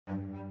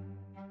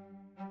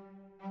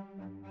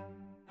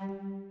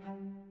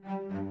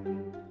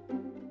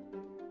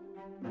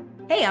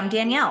Hey, I'm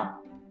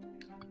Danielle,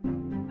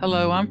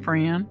 Hello, I'm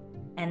Fran.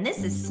 and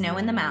this is Snow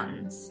in the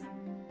Mountains.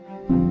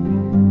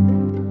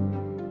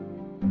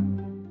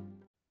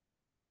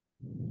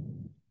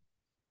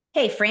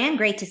 Hey, Fran,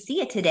 great to see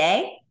you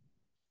today.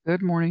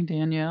 Good morning,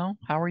 Danielle.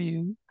 How are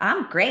you?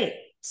 I'm great.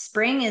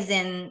 Spring is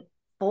in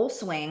full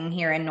swing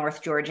here in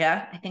North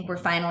Georgia. I think we're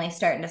finally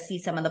starting to see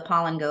some of the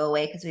pollen go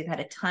away because we've had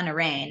a ton of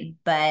rain,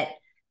 but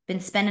been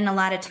spending a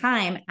lot of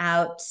time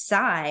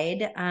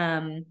outside.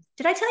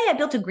 Did I tell you I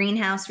built a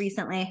greenhouse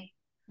recently?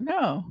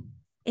 No.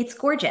 It's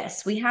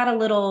gorgeous. We had a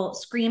little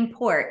screen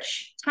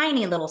porch,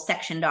 tiny little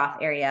sectioned off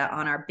area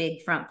on our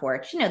big front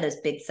porch. You know,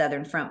 those big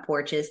southern front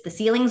porches. The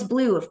ceiling's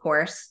blue, of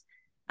course.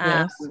 Um,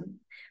 Yes.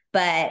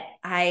 but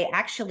I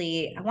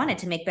wanted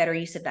to make better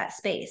use of that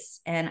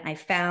space. And I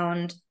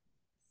found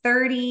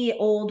 30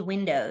 old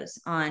windows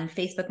on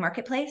Facebook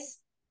Marketplace.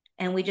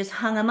 And we just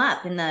hung them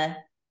up in the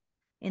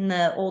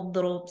old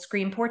little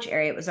screen porch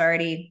area. It was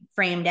already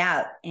framed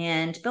out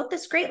and built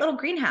this great little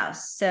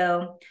greenhouse.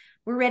 So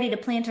we're ready to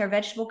plant our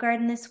vegetable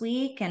garden this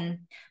week. And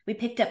we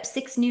picked up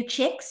 6 new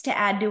chicks to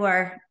add to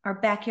our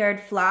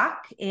backyard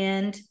flock.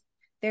 And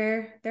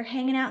they're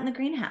hanging out in the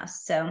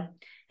greenhouse. So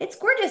it's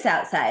gorgeous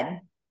outside.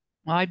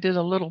 I did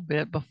a little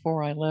bit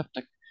before I left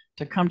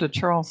to come to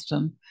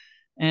Charleston.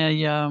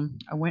 And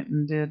I went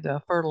and did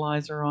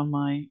fertilizer on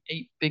my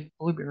 8 big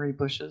blueberry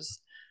bushes.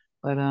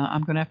 But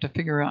I'm going to have to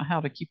figure out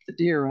how to keep the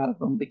deer out of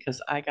them because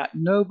I got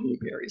no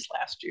blueberries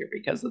last year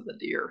because of the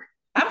deer.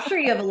 I'm sure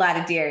you have a lot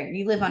of deer.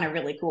 You live on a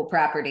really cool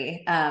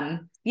property. Yeah,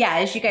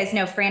 as you guys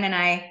know, Fran and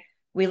I,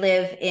 we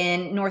live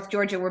in North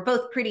Georgia. We're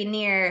both pretty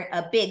near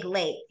a big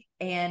lake,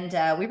 and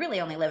we really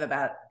only live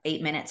about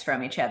 8 minutes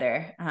from each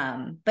other.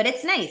 But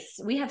it's nice.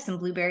 We have some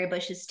blueberry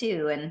bushes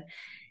too, and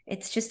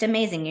it's just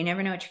amazing. You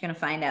never know what you're going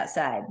to find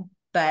outside.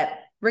 But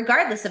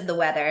regardless of the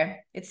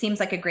weather, it seems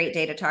like a great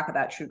day to talk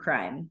about true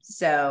crime.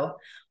 So,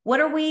 what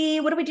are we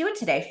doing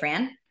today,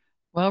 Fran?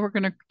 Well, we're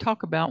going to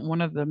talk about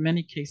one of the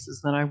many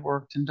cases that I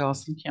worked in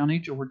Dawson County,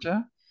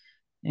 Georgia,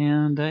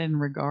 and it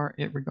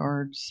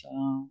regards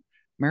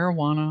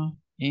marijuana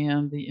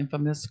and the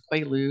infamous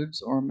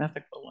Quaaludes or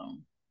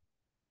methadone,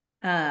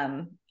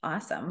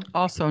 Awesome.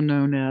 also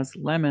known as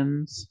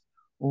lemons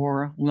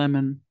or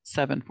lemon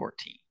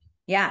 714.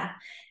 Yeah.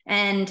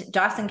 And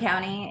Dawson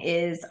County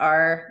is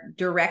our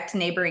direct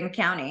neighboring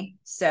county.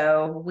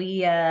 So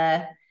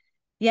yeah,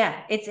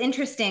 it's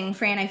interesting,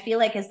 Fran. I feel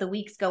like as the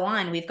weeks go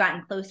on, we've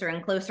gotten closer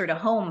and closer to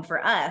home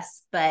for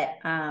us, but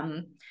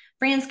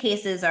Fran's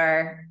cases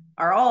are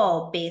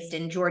all based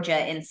in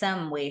Georgia in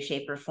some way,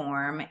 shape, or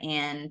form.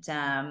 And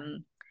I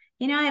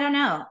don't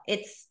know.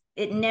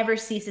 It never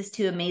ceases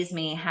to amaze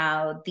me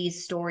how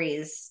these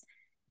stories,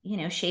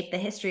 shape the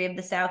history of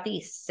the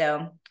Southeast.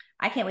 So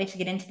I can't wait to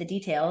get into the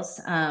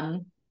details.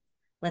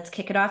 Let's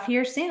kick it off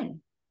here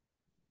soon.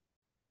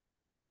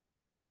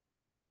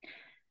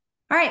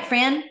 All right,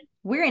 Fran,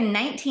 we're in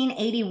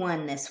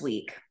 1981 this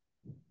week.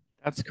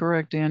 That's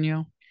correct,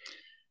 Daniel.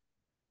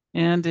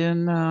 And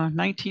in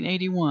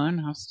 1981,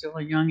 I was still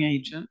a young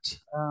agent.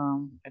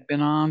 I'd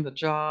been on the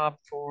job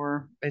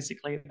for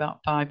basically about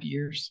 5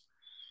 years.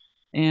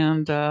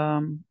 And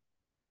there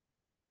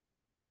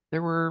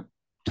were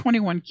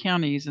 21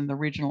 counties in the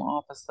regional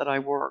office that I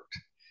worked.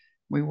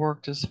 We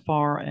worked as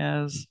far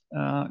as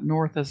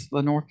north as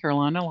the North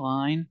Carolina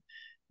line,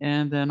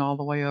 and then all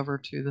the way over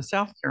to the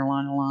South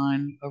Carolina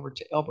line, over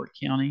to Elbert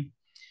County.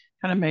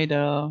 Kind of made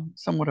a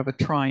somewhat of a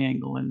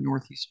triangle in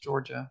Northeast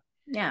Georgia.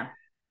 Yeah.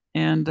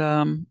 And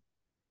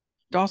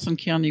Dawson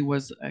County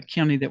was a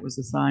county that was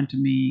assigned to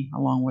me,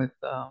 along with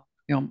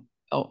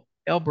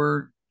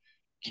Elbert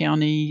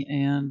County,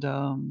 and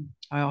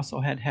I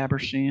also had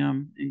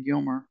Habersham and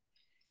Gilmer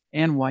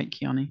and White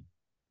County.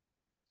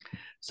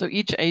 So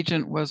each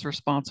agent was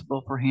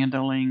responsible for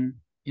handling,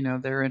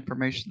 their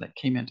information that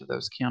came into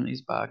those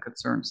counties by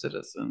concerned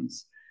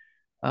citizens,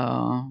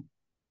 uh,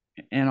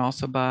 and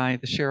also by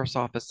the sheriff's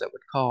office that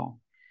would call.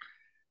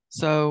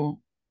 So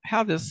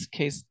how this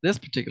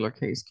particular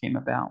case came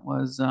about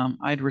was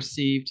I'd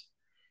received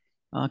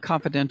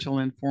confidential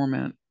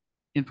informant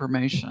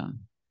information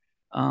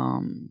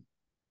um,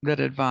 that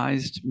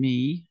advised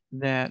me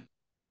that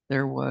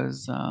there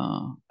was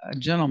a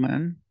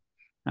gentleman,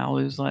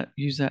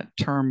 use that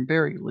term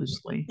very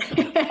loosely,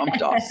 from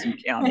Dawson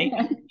County,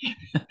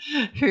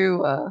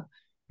 who uh,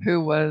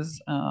 who was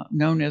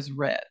known as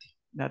Red.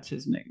 That's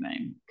his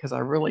nickname because I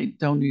really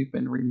don't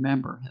even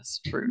remember his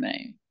true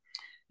name.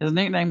 His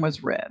nickname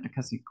was Red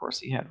because, of course,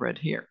 he had red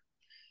hair.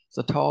 He's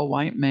a tall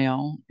white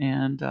male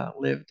and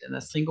lived in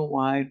a single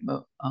wide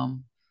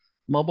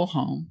mobile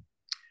home.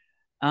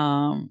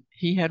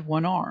 He had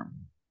one arm.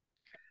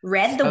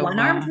 Red the So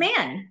one-armed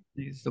man.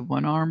 he's the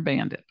one-armed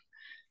bandit.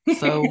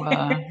 So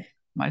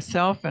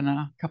myself and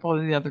a couple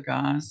of the other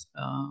guys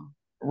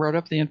wrote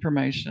up the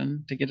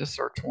information to get a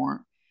search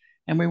warrant,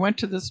 and we went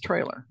to this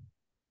trailer.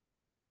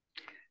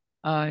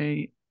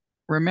 I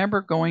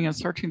remember going and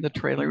searching the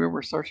trailer. We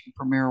were searching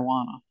for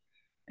marijuana,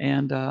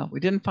 and we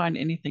didn't find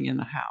anything in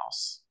the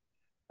house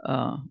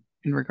uh,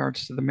 in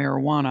regards to the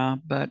marijuana,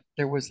 but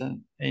there was a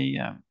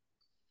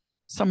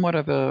somewhat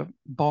of a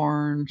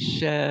barn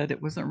shed.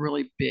 It wasn't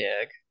really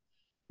big.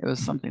 It was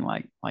something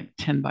like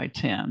 10 by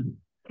 10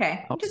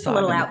 Okay, just a outside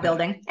little in the back.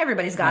 outbuilding.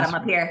 Everybody's got them That's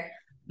up right. here.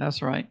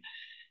 That's right.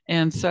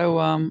 And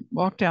so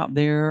walked out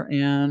there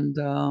and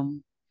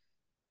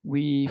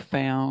we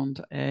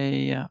found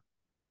a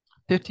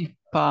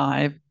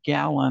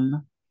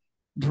 55-gallon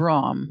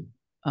drum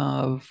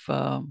of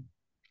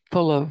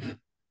full of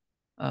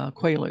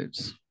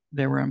Quaaludes.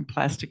 They were in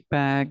plastic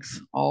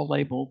bags, all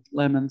labeled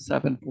lemon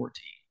 714.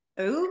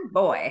 Oh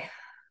boy.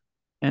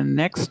 And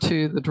next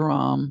to the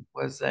drum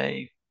was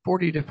a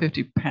 40 to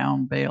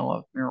 50-pound bale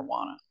of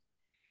marijuana.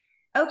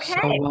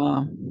 Okay.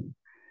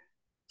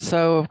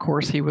 So of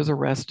course he was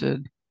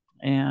arrested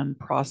and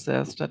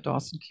processed at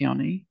Dawson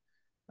County.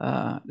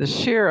 The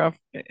sheriff,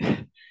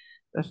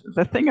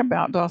 the thing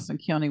about Dawson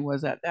County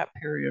was at that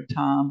period of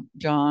time,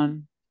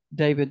 John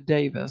David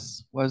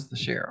Davis was the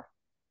sheriff.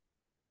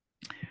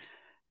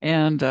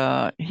 And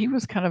he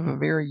was kind of a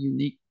very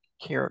unique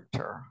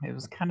character. It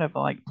was kind of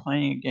like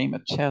playing a game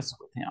of chess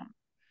with him.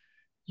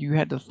 You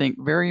had to think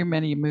very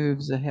many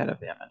moves ahead of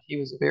him. And he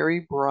was very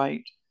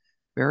bright,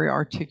 very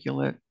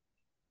articulate,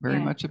 very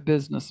Yeah. much a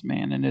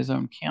businessman in his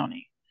own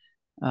county.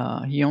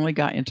 He only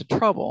got into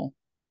trouble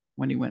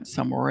when he went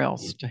somewhere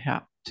else to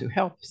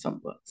help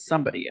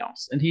somebody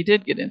else, and he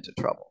did get into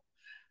trouble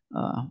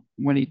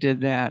when he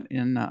did that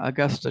in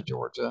Augusta,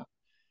 Georgia,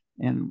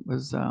 and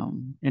was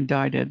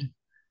indicted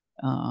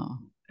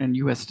in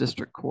U.S.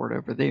 District Court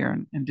over there,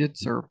 and did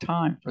serve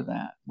time for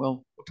that.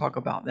 Well, we'll talk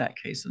about that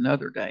case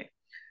another day.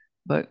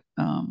 But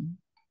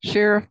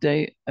Sheriff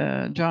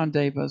John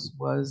Davis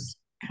was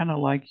kind of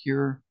like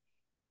your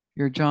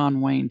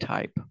John Wayne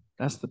type.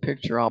 That's the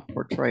picture I'll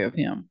portray of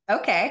him.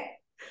 Okay.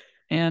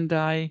 And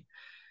I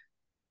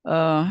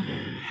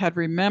had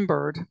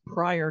remembered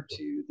prior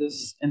to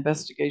this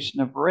investigation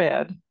of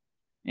Red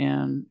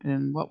and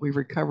what we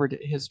recovered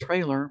at his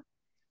trailer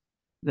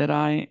that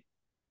I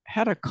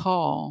had a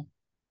call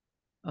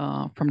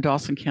from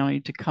Dawson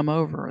County to come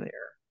over there.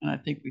 And I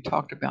think we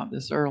talked about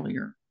this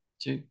earlier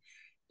to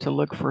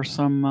look for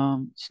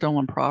some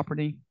stolen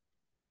property.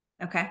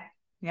 Okay.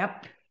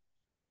 Yep.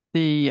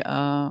 The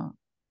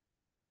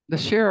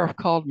sheriff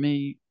called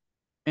me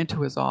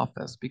into his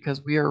office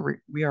because we are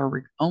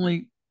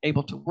only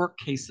able to work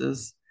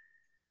cases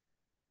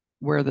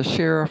where the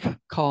sheriff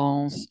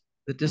calls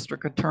the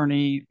district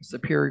attorney,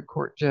 superior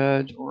court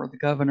judge, or the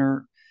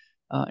governor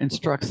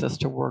instructs us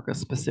to work a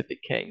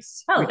specific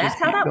case. Oh, We that's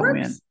just how can't that go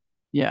works. in.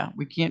 Yeah,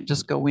 we can't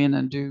just go in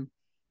and do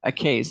a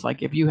case.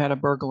 Like if you had a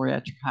burglary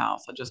at your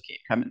house, I just can't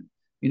come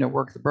and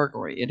work the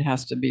burglary. It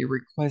has to be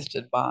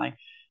requested by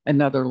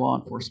another law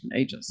enforcement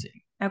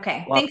agency.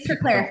 Okay. A lot of Thanks for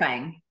people don't.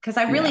 clarifying because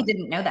I really Yeah,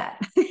 didn't know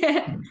that.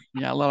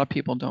 yeah, a lot of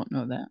people don't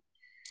know that.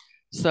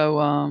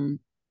 So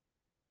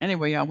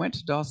anyway, I went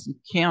to Dawson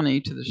County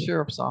to the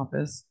sheriff's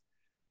office.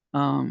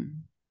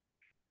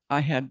 I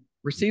had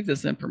received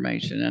this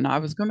information and I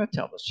was going to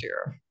tell the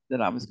sheriff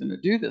that I was going to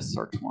do this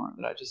search warrant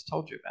that I just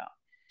told you about.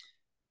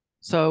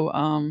 So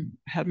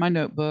had my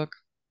notebook.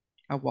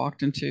 I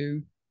walked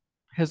into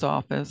his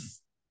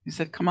office. He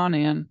said, "Come on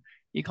in."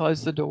 He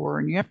closed the door,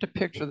 and you have to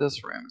picture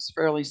this room. It's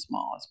fairly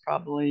small. It's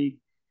probably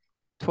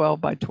 12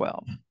 by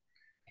 12.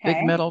 Big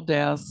Okay. metal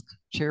desk,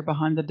 chair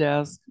behind the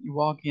desk. You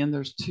walk in,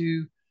 there's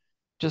two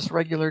just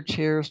regular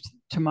chairs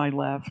to my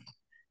left,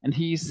 and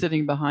he's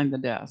sitting behind the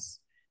desk.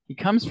 He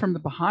comes from the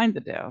behind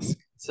the desk,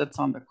 sits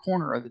on the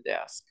corner of the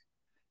desk,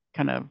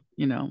 kind of,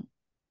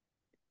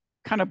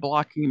 kind of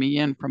blocking me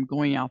in from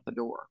going out the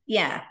door.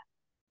 Yeah.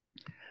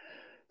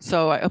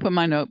 So I opened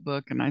my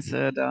notebook and I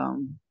said,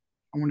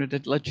 I wanted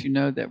to let you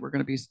know that we're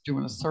going to be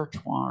doing a search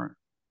warrant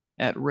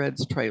at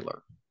Red's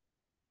trailer.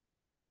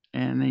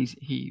 And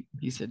he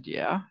said,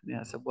 yeah. And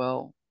I said,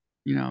 well,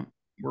 we're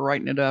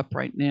writing it up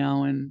right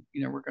now and,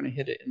 we're going to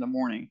hit it in the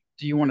morning.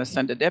 Do you want to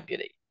send a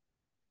deputy?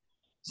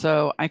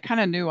 So I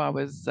kind of knew I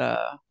was,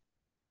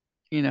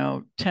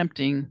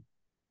 tempting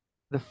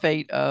the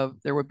fate of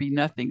there would be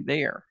nothing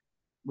there,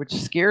 which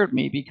scared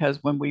me because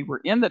when we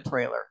were in the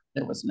trailer,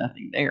 there was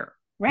nothing there.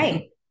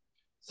 Right.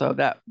 So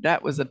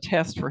that was a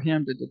test for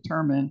him to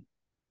determine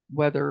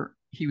whether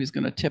he was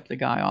going to tip the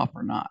guy off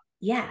or not.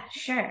 Yeah,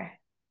 sure.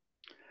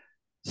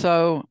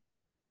 So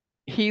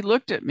he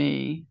looked at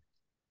me,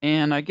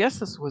 and I guess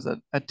this was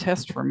a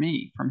test for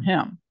me from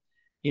him.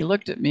 He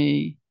looked at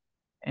me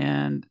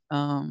and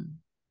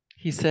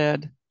he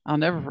said, I'll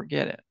never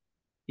forget it.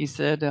 He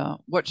said,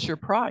 what's your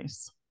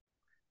price?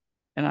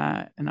 And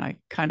I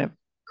kind of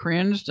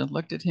cringed and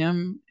looked at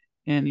him,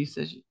 and he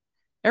says,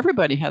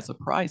 everybody has a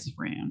price,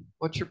 Fran.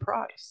 What's your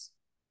price?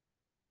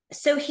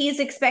 So he's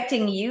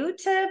expecting you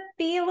to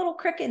be a little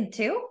crooked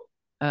too?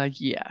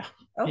 Yeah.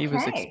 Okay. He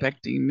was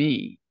expecting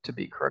me to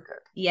be crooked.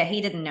 Yeah,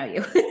 he didn't know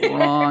you.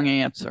 Wrong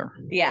answer.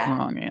 Yeah.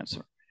 Wrong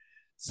answer.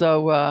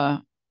 So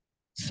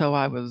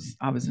I was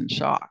in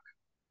shock.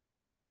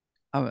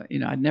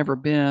 I'd never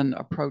been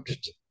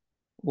approached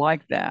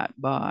like that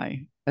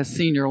by a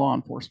senior law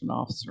enforcement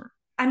officer.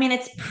 I mean,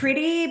 it's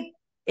pretty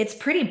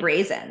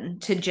brazen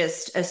to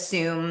just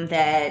assume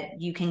that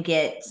you can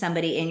get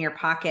somebody in your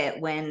pocket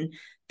when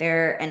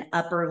they're an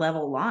upper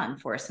level law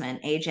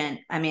enforcement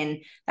agent. I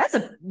mean, that's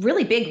a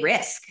really big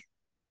risk.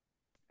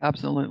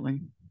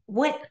 Absolutely.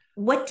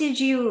 What did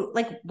you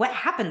like? What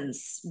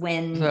happens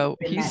when So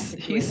you're in that he's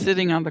situation?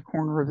 sitting on the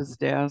corner of his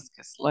desk.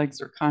 His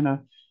legs are kind of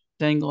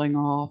dangling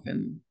off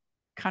and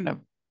kind of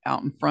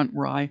out in front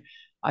where I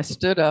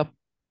stood up,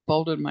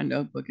 folded my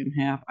notebook in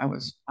half. I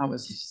was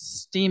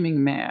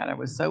steaming mad. I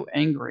was so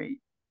angry.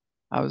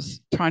 I was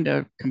trying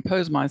to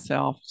compose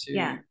myself to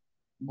Yeah.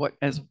 what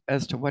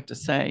as to what to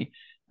say,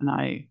 and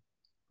I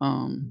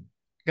um,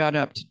 got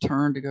up to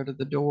turn to go to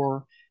the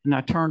door, and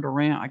I turned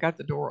around. I got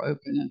the door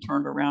open and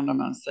turned around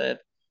and I said,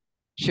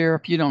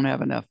 "Sheriff, you don't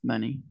have enough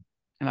money,"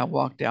 and I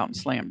walked out and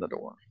slammed the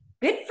door.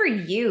 Good for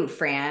you,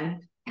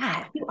 Fran.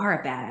 God, you are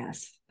a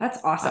badass.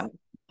 That's I, awesome.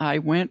 I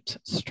went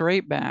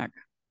straight back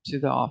to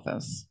the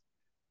office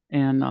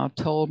and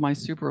told my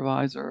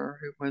supervisor,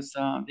 who was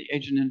the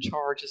agent in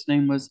charge. His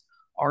name was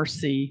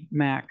R.C.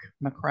 Mac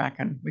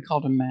McCracken. We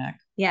called him Mac.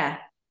 Yeah.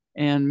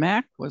 And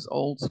Mac was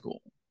old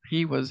school.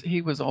 He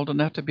was old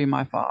enough to be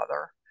my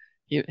father.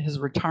 His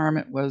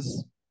retirement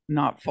was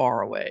not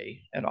far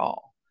away at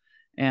all,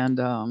 and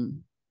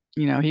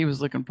he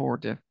was looking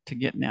forward to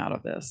getting out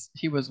of this.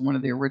 He was one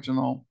of the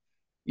original,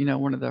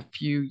 one of the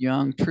few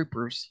young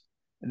troopers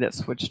that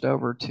switched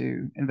over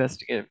to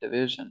investigative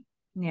division,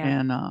 Yeah.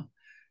 and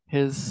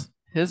his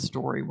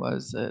story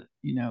was that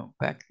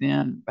back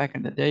then, back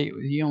in the day,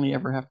 he only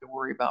ever have to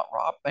worry about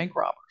bank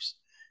robbers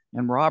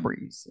and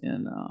robberies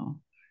and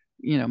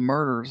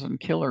murders and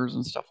killers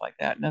and stuff like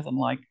that. Nothing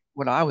like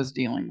what I was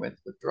dealing with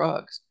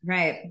drugs.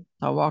 Right.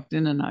 So I walked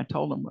in and I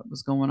told him what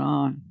was going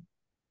on.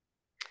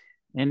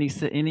 And he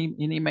said, and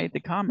he made the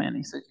comment.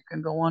 He said, "You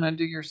can go on and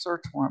do your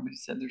search warrant," but he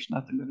said, "There's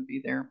nothing going to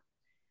be there."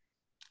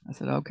 I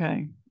said,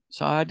 "Okay."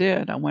 So I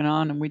did. I went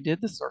on and we did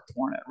the search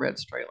warrant at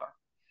Red's trailer.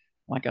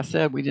 Like I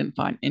said, we didn't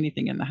find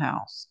anything in the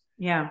house.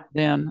 Yeah.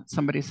 Then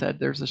somebody said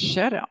there's a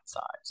shed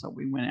outside. So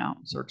we went out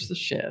and searched the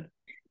shed.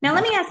 Now,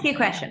 let me ask you a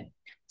question.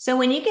 So,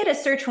 when you get a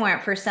search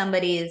warrant for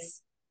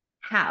somebody's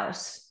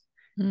house,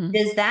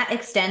 does that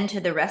extend to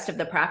the rest of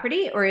the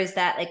property, or is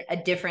that like a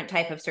different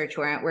type of search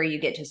warrant where you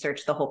get to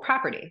search the whole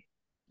property?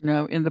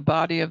 No, in the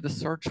body of the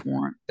search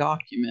warrant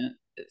document,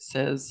 it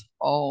says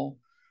all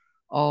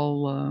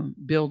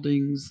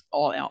buildings,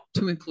 all out,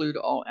 to include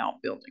all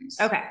outbuildings.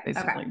 Okay.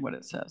 Basically, Okay. what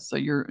it says. So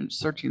you're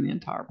searching the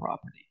entire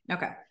property.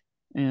 Okay.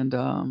 And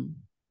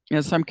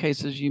in some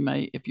cases, you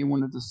may, if you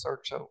wanted to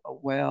search a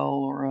well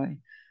or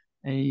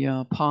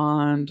a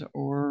pond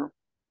or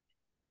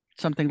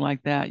something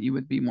like that, you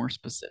would be more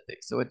specific,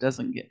 so it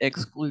doesn't get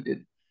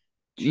excluded,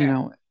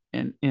 Sure.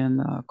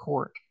 in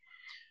court.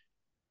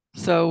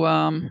 So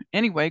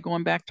anyway,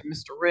 going back to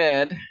Mr.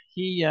 Red,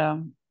 he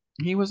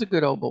was a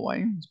good old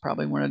boy. He's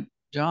probably one of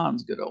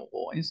John's good old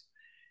boys,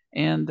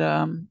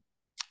 and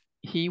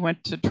he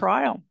went to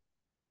trial.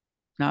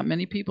 Not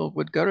many people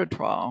would go to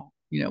trial,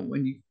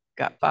 when you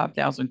got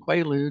 5,000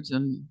 quaaludes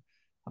and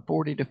a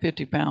 40 to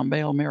 50 pound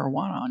bale of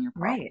marijuana on your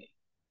property. Right.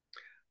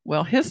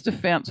 Well, his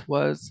defense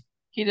was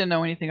he didn't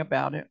know anything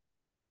about it,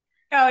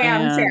 Oh, yeah,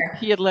 I'm and sure.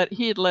 he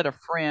had let a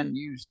friend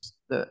use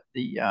the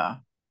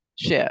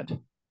shed.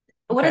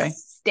 What a Okay,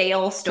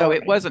 stale so it story.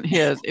 wasn't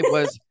his; it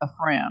was a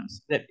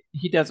friend's that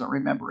he doesn't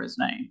remember his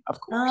name, of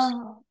course.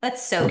 Oh,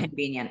 that's so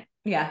convenient.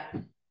 Yeah.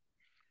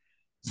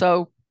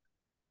 So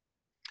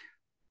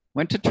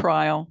went to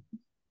trial.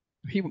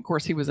 Of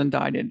course, he was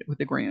indicted with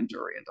the grand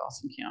jury in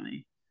Dawson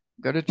County.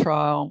 Go to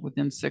trial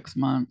within 6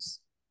 months,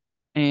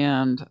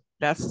 and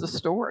that's the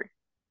story.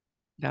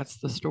 That's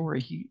the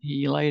story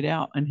he laid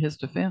out in his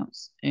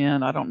defense.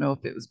 And I don't know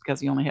if it was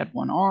because he only had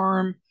one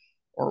arm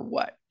or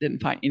what.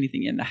 Didn't find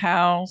anything in the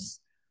house.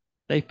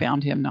 They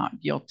found him not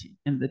guilty.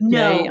 And the day,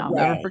 No I'll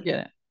never way. forget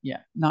it.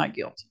 Yeah, not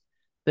guilty.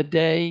 The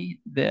day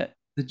that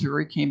the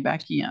jury came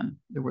back in,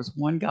 there was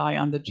one guy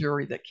on the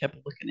jury that kept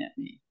looking at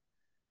me.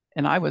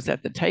 And I was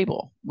at the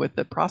table with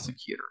the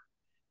prosecutor.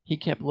 He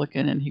kept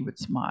looking and he would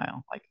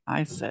smile. Like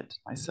I said to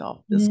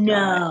myself,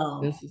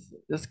 No.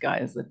 this guy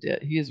is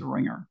he is a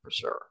ringer for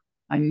sure.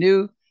 I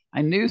knew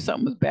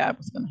something was bad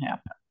was going to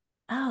happen.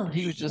 Oh,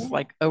 He was just shit.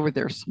 like over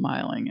there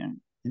smiling, and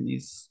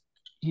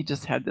he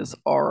just had this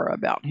aura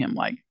about him,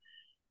 like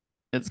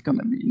it's going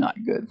to be not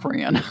good,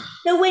 friend.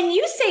 So when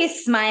you say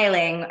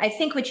smiling, I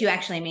think what you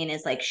actually mean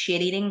is like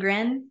shit eating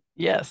grin.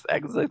 Yes,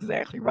 that's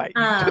exactly right.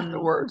 You took the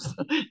Um, words.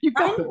 You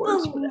got the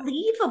words for that.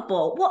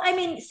 Unbelievable. Well, I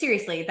mean,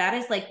 seriously, that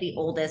is like the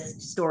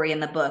oldest story in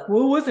the book.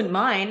 Well, it wasn't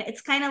mine.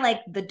 It's kind of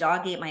like the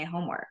dog ate my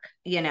homework,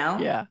 you know?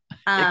 Yeah,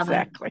 Um,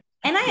 exactly.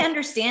 and I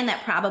understand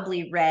that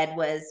probably Red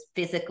was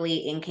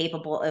physically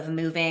incapable of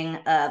moving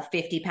a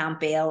 50-pound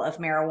bale of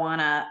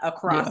marijuana Yeah,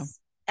 across,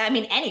 I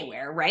mean,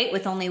 anywhere, right?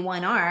 With only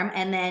one arm.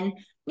 And then,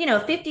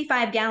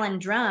 55-gallon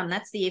drum,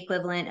 that's the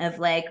equivalent of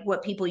like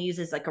what people use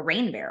as like a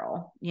rain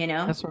barrel, you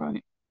know? that's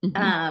right. Hmm.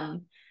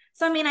 Um,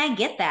 so I mean, I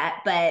get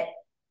that, but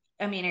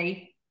I mean, are you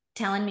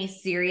telling me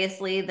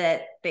seriously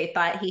that they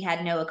thought he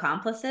had no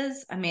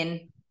accomplices? I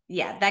mean,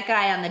 yeah, that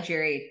guy on the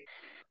jury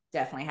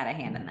definitely had a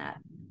hand in that.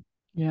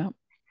 Yeah.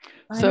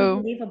 So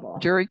Unbelievable.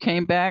 jury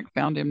came back,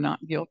 found him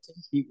not guilty.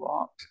 He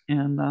walked,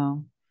 and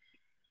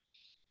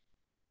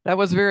that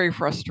was very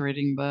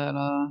frustrating. But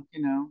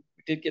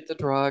we did get the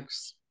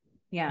drugs.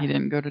 He Yeah.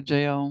 didn't go to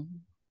jail.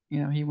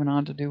 He went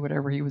on to do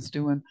whatever he was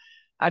doing.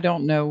 I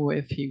don't know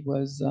if he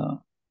was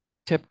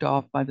tipped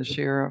off by the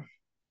sheriff,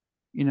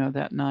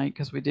 that night,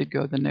 because we did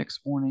go the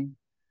next morning.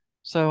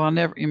 So I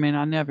never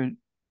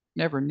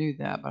knew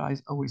that, but I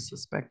always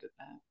suspected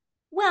that.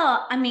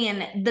 Well, I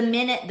mean, the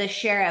minute the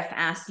sheriff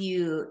asks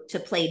you to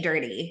play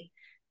dirty,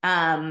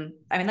 I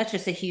mean, that's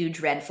just a huge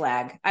red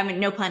flag. I mean,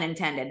 no pun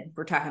intended.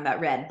 We're talking about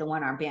Red, the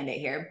one-armed bandit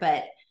here,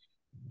 but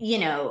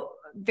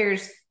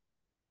there's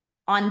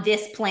on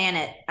this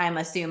planet, I'm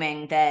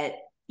assuming that,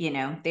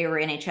 they were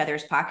in each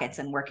other's pockets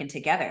and working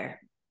together.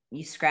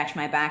 You scratch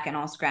my back and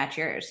I'll scratch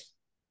yours.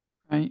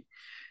 Right.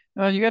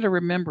 Well, you got to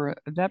remember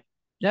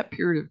that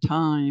period of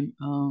time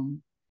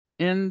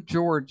in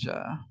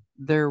Georgia,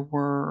 there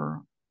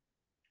were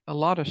a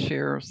lot of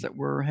sheriffs that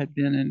had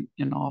been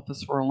in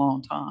office for a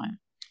long time.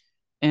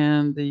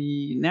 And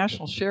the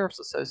National Sheriff's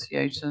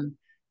Association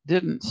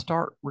didn't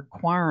start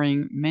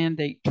requiring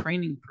mandate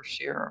training for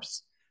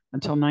sheriffs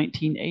until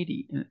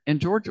 1980. And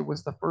Georgia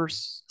was the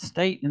first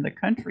state in the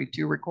country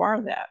to require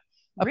that.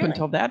 Up Really?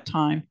 until that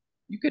time,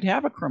 you could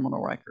have a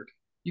criminal record,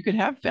 you could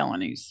have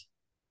felonies.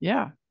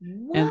 Yeah.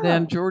 And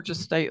then Whoa. Georgia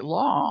state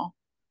law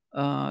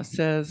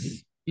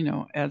says,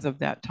 as of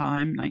that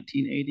time,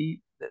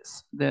 1980,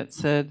 that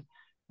said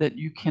that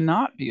you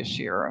cannot be a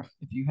sheriff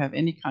if you have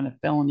any kind of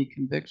felony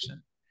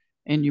conviction,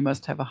 and you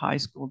must have a high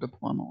school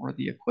diploma or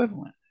the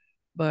equivalent.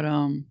 But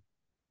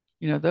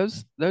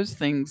those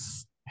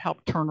things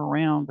help turn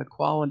around the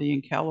quality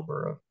and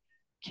caliber of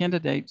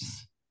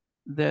candidates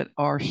that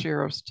are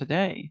sheriffs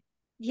today.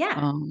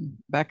 Yeah.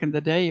 Back in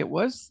the day, it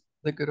was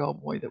the good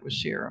old boy that was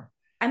sheriff.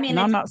 I mean, And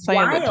I'm it's not saying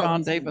that wild John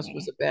to Davis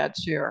was me. a bad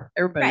sheriff.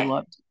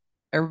 Right.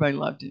 Everybody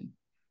loved him.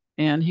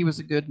 And he was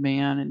a good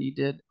man and he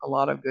did a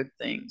lot of good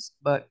things.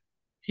 But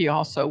he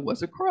also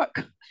was a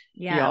crook.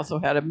 He Yeah. also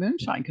had a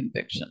moonshine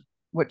conviction,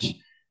 which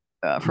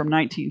from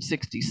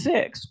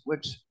 1966,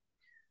 which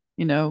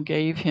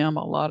gave him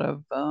a lot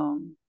of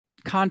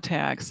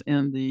contacts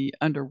in the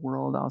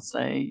underworld, I'll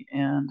say,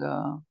 and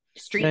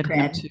Street led him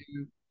cred.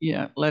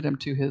 to led him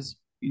to his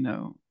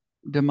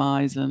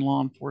demise in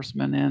law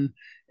enforcement, and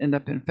end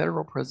up in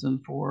federal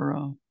prison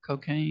for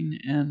cocaine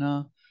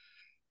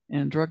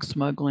and drug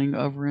smuggling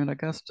over in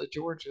Augusta,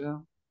 Georgia,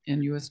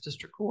 in U.S.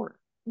 District Court.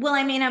 Well,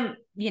 I mean,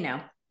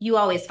 you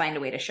always find a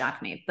way to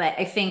shock me, but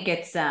I think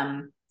it's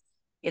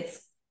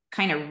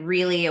kind of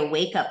really a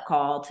wake up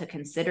call to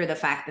consider the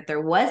fact that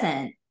there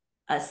wasn't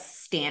a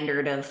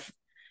standard of,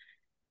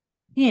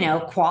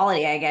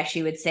 quality, I guess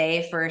you would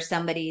say, for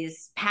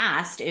somebody's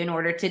past in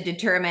order to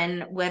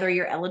determine whether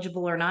you're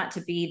eligible or not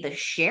to be the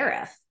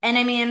sheriff. And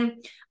I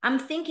mean, I'm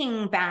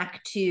thinking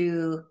back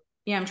to,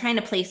 I'm trying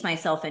to place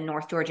myself in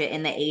North Georgia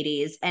in the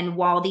 80s. And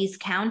while these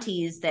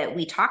counties that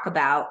we talk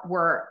about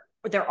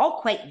they're all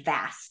quite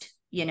vast,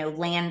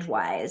 land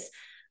wise,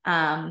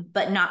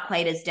 but not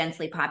quite as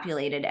densely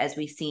populated as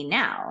we see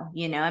now.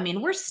 I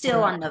mean, we're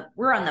on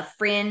the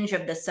fringe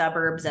of the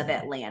suburbs of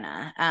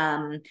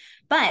Atlanta,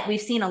 but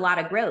we've seen a lot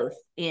of growth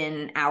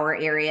in our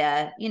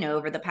area,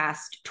 over the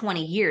past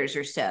 20 years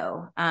or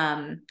so.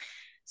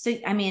 So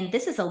I mean,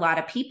 this is a lot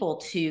of people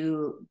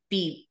to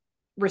be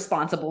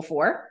responsible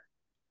for.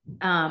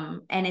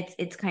 And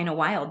it's kind of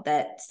wild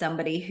that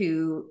somebody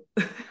who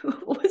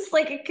was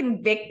like a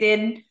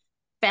convicted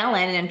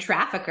felon and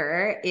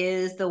trafficker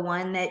is the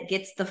one that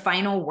gets the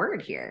final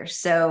word here.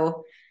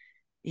 So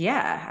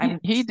yeah, He, I'm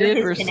he sure did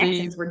his receive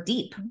connections were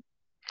deep.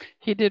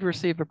 he did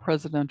receive a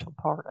presidential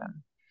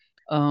pardon.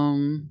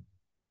 Um,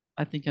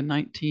 I think in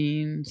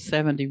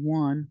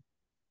 1971.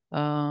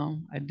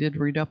 I did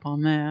read up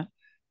on that.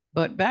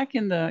 But back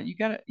in the you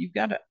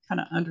gotta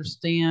kind of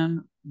understand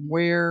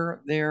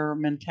where their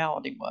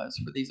mentality was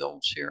for these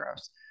old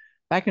sheriffs.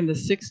 Back in the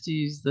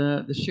 60s,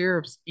 the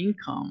sheriff's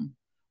income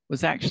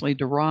was actually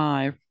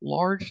derived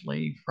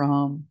largely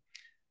from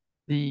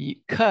the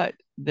cut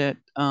that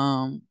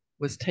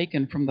was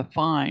taken from the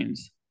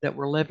fines that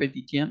were levied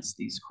against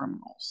these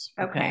criminals.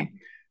 Okay, Okay.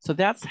 so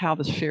that's how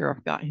the sheriff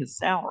got his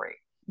salary.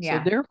 So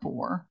Yeah.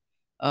 therefore,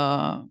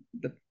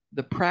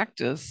 the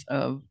practice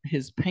of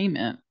his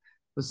payment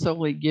was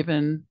solely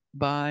given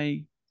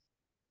by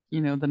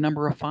the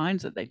number of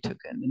fines that they took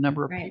in, the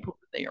number of Right. people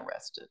that they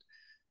arrested.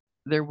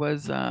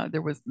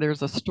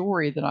 There's a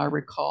story that I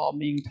recall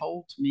being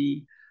told to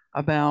me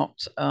about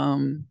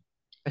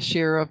a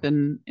sheriff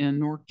in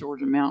North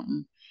Georgia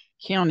Mountain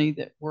County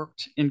that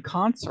worked in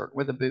concert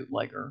with a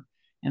bootlegger,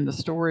 and the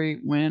story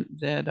went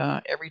that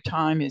every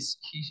time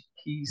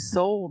he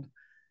sold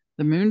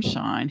the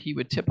moonshine, he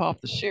would tip off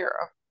the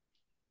sheriff,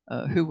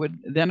 who would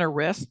then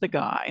arrest the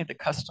guy, the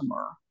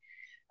customer,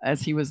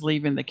 as he was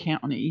leaving the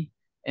county.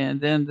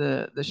 And then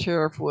the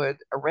sheriff would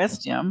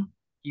arrest him.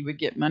 He would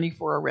get money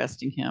for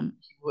arresting him.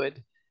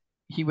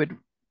 He would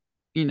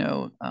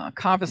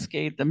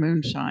confiscate the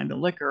moonshine, the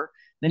liquor.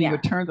 Then he Yeah.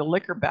 would turn the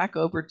liquor back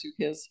over to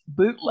his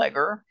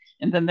bootlegger,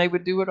 and then they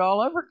would do it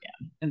all over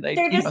again. and they,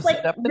 They're just like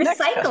send up the next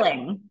customer.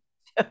 recycling.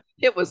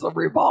 It was a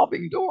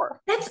revolving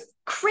door. That's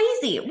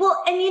crazy.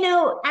 Well,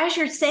 and as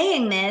you're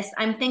saying this,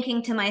 I'm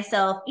thinking to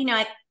myself,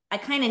 I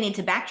kind of need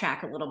to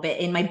backtrack a little bit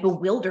in my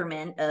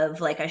bewilderment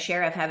of like a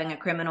sheriff having a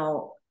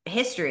criminal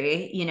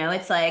history.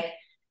 It's like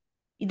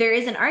there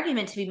is an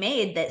argument to be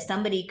made that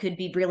somebody could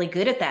be really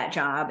good at that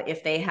job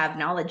if they have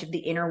knowledge of the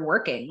inner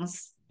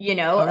workings,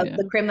 Oh of yeah.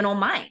 the criminal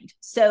mind.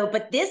 So,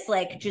 but this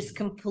like just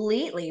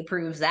completely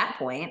proves that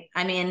point.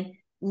 I mean,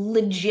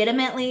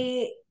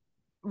 legitimately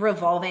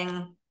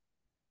revolving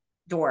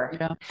door.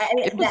 Yeah, I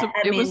it was mean, a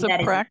that is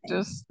insane.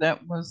 practice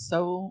that was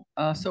so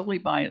solely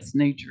by its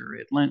nature,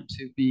 it lent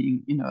to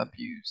being,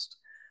 abused.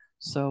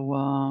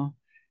 So,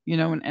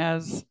 and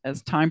as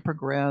time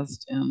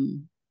progressed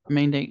and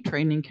mandate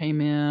training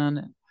came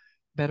in,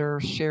 better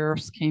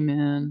sheriffs came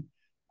in,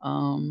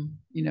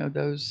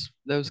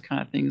 those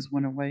kind of things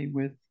went away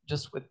with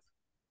just with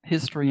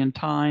history and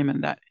time,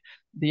 and that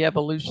the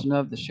evolution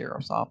of the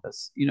sheriff's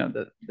office,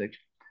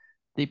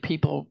 the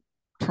people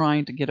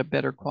trying to get a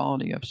better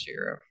quality of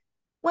sheriff.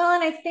 Well,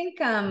 and I think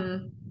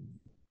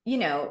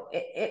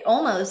it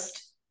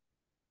almost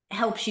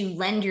helps you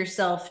lend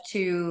yourself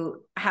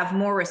to have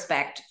more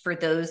respect for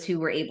those who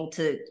were able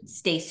to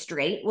stay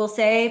straight, we'll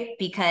say,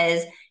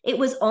 because it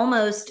was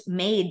almost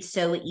made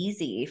so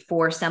easy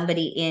for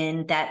somebody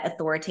in that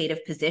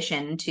authoritative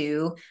position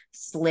to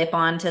slip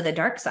onto the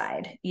dark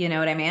side. You know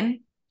what I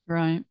mean?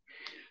 Right.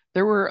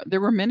 There were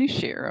many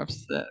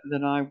sheriffs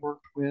that I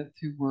worked with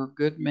who were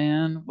good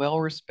men, well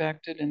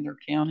respected in their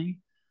county.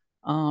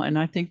 And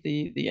I think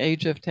the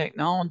age of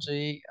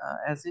technology,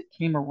 as it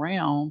came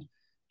around,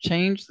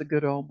 changed the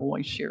good old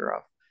boy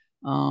sheriff.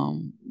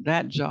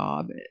 That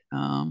job,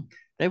 I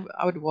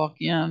would walk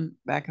in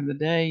back in the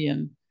day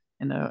in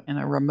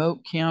a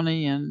remote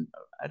county, and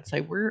I'd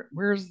say,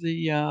 where's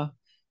the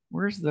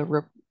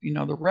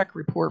rec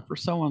report for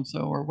so and so,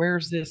 or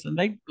where's this, and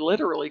they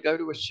literally go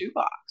to a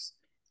shoebox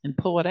and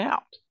pull it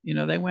out.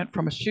 They went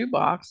from a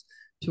shoebox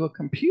to a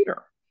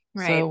computer.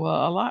 Right. So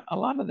a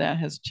lot of that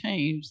has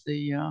changed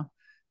the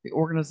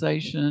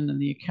organization and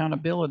the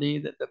accountability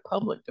that the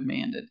public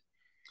demanded,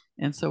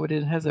 and so it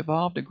has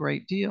evolved a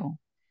great deal.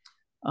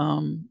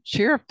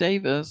 Sheriff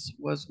Davis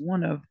was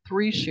one of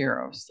three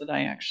sheriffs that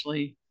I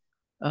actually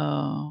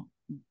uh,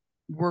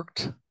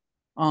 worked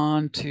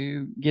on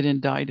to get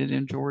indicted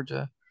in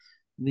Georgia.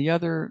 The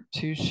other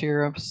two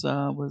sheriffs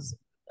was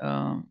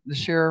the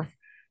sheriff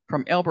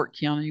from Elbert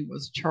County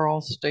was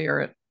Charles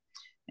Sterrett,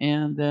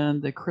 and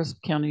then the Crisp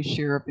County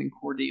Sheriff in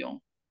Cordele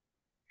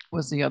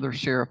was the other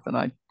sheriff that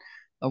I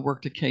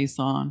worked a case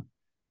on.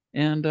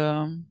 And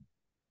over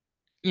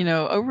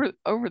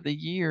the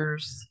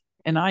years,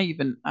 and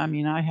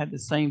I had the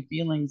same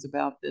feelings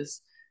about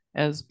this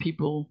as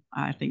people,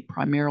 I think,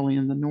 primarily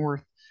in the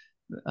North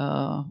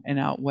and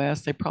out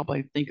West. They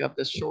probably think of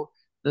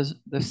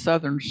the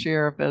Southern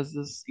sheriff as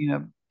this,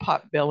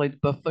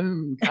 pot-bellied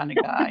buffoon kind of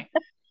guy.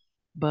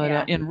 But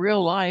Yeah. in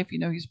real life,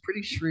 he's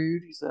pretty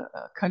shrewd. He's a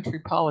country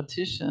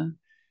politician,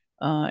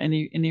 and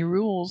he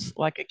rules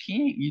like a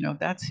king.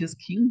 That's his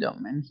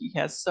kingdom, and he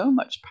has so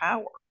much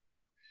power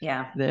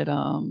Yeah. that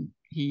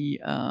he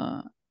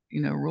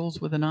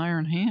rules with an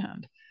iron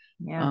hand.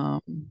 Yeah.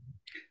 Um,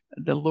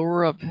 the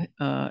lure of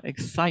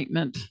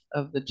excitement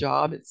of the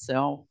job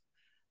itself,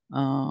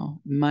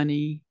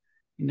 money,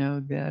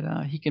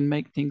 that he can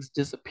make things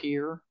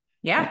disappear, like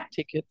Yeah.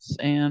 tickets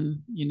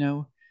and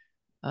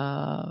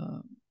uh,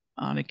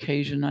 on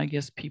occasion, I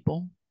guess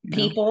people.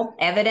 People,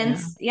 Yeah,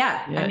 evidence.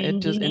 Yeah. I yeah. It mean, you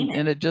just name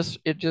and it.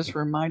 it just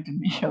reminded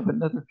me of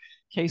another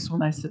case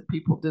when I said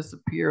people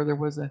disappear. There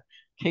was a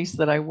case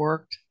that I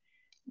worked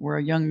where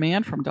a young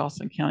man from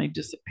Dawson County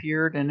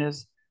disappeared, and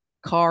his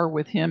car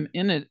with him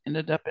in it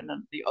ended up in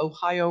the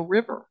Ohio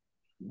River.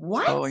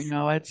 What?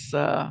 So it's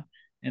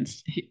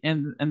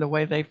and the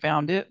way they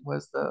found it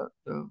was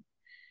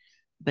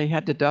they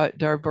had to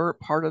divert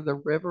part of the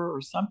river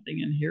or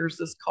something, and here's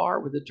this car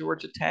with a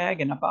Georgia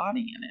tag and a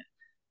body in it.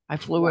 I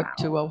flew it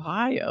to Wow.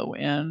 Ohio,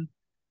 and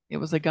it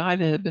was a guy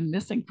that had been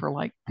missing for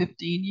like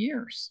 15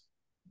 years.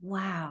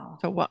 Wow.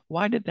 So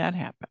why did that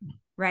happen?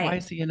 Why Right.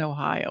 is he in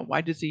Ohio?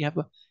 Why does he have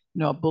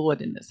a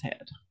bullet in his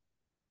head?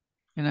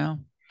 You know.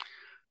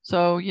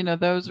 So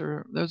those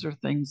are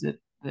things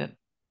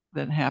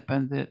that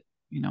happened that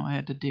I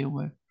had to deal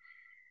with.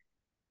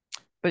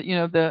 But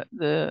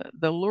the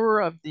lure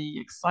of the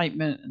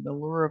excitement and the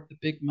lure of the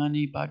big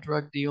money by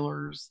drug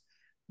dealers,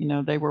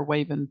 they were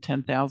waving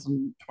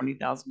 $10,000,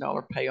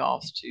 $20,000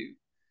 payoffs to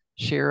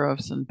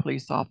sheriffs and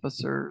police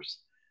officers.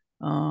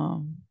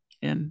 Um,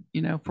 and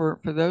for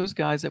those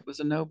guys, it was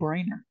a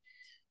no-brainer.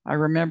 I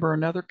remember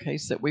another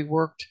case that we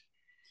worked.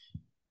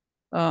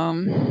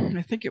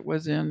 I think it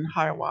was in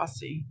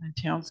Hiawassee in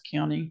Towns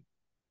County.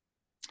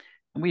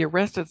 We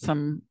arrested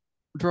some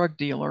drug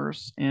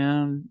dealers,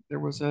 and there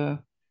was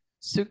a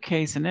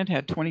suitcase, and it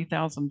had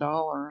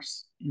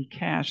 $20,000 in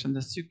cash in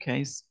the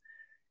suitcase.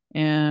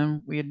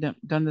 And we had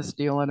done this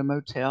deal at a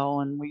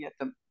motel, and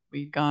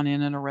we'd gone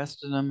in and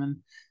arrested them, and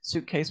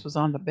suitcase was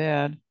on the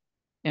bed.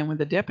 And when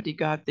the deputy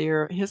got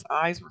there, his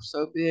eyes were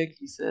so big,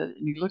 he said,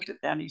 and he looked at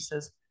that and he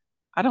says,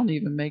 I don't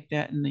even make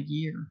that in a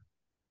year,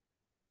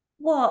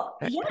 Well,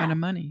 that kind yeah. of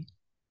money.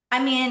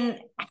 I mean,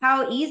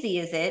 how easy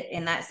is it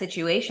in that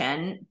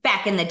situation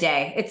back in the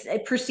day? It's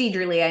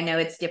procedurally, I know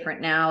it's different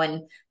now,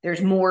 and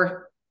there's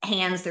more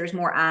hands, there's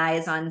more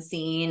eyes on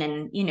scene,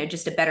 and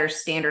just a better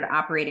standard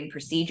operating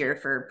procedure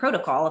for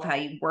protocol of how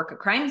you work a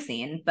crime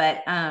scene.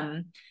 But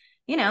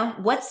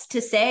what's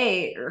to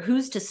say, or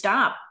who's to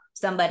stop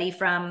somebody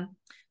from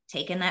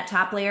taking that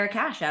top layer of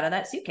cash out of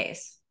that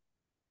suitcase?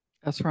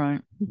 That's right.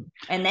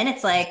 And then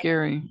it's like,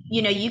 Scary.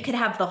 you could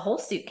have the whole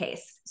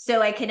suitcase.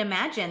 So I can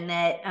imagine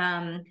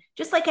that,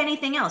 just like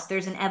anything else,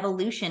 there's an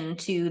evolution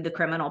to the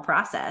criminal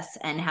process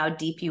and how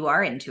deep you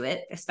are into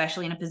it,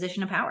 especially in a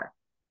position of power.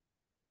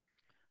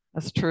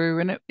 That's true.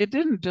 And it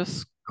didn't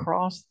just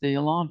cross the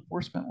law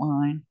enforcement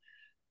line.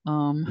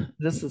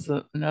 This is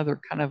another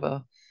kind of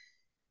a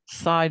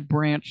side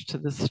branch to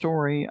this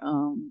story.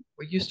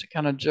 We used to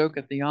kind of joke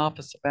at the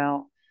office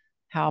about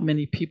how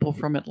many people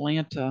from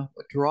Atlanta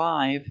would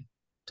drive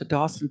to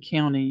Dawson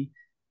County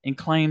and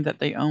claim that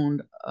they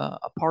owned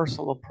a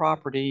parcel of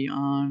property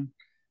on,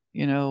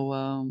 you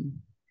know,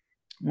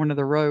 one of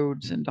the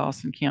roads in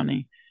Dawson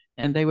County,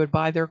 and they would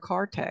buy their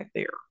car tag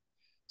there.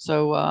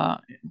 So,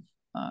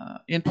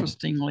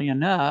 interestingly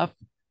enough,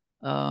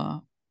 uh,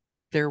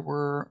 there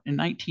were in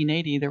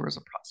 1980 there was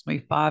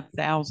approximately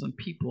 5,000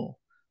 people,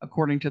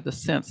 according to the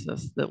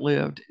census, that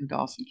lived in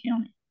Dawson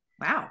County.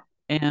 Wow.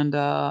 And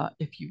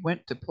if you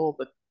went to pull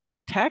the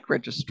tag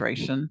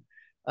registration,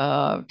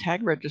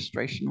 tag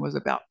registration was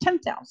about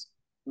 10,000.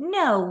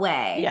 No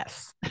way.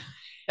 Yes.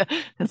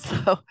 And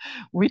so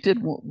we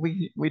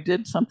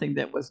did something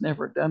that was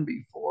never done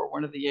before.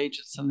 One of the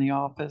agents in the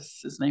office,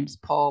 his name's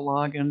Paul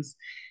Loggins,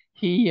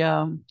 he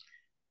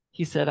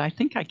he said, I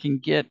think I can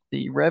get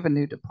the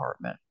revenue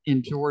department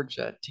in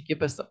Georgia to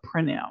give us a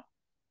printout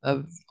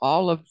of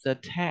all of the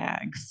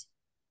tags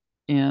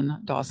in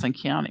Dawson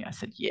County. I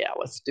said, yeah,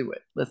 let's do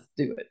it. Let's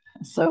do it.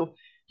 So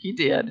he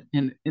did.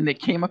 And they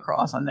came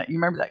across on that. You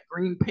remember that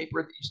green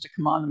paper that used to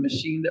come on the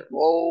machine that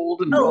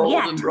rolled and Oh, rolled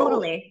yeah, and rolled?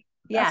 totally.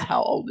 That's Yeah.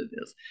 how old it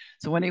is.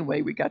 So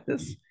anyway, we got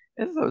this.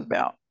 It was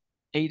about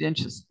 8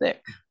 inches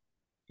thick,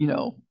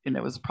 and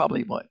it was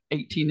probably what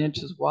 18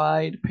 inches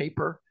wide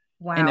paper,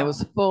 and it Wow.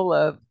 was full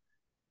of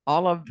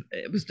all of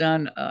it was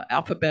done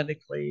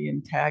alphabetically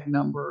and tag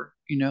number.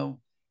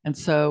 And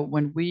so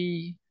when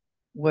we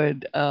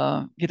would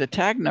get a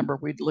tag number,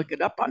 we'd look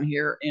it up on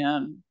here,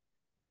 and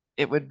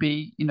it would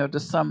be to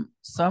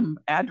some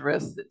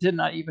address that did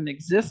not even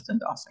exist in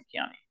Dawson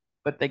County,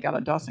 but they got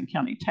a Dawson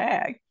County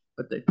tag,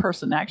 but the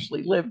person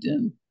actually lived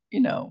in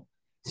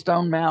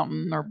Stone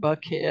Mountain or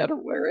Buckhead or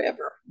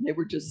wherever. They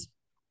were just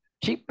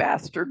cheap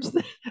bastards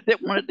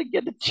that wanted to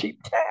get a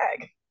cheap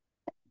tag.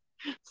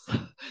 So,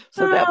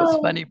 so that was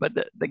Oh, funny. But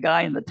the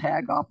guy in the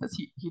tag office,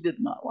 he did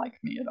not like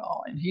me at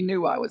all. And he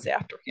knew I was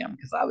after him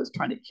because I was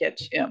trying to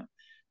catch him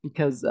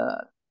because,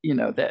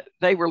 that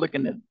they were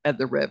looking at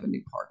the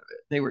revenue part of it.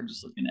 They were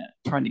just looking at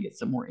trying to get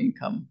some more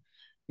income,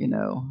 you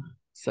know.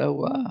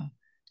 So,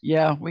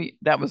 yeah,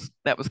 that was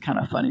kind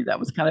of funny. That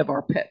was kind of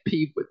our pet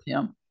peeve with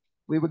him.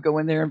 We would go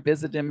in there and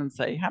visit him and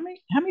say, how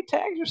many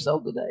tags are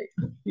sold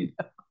today?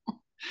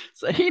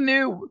 So he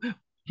knew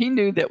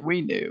that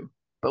we knew,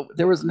 but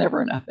there was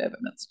never enough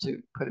evidence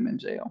to put him in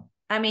jail.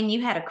 I mean,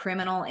 you had a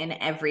criminal in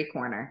every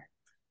corner.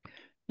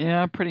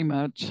 Yeah, pretty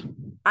much.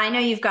 I know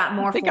you've got I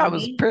more think for I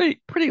was me.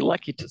 pretty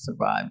lucky to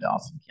survive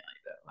Dawson County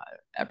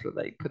though. After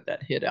they put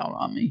that hit out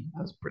on me,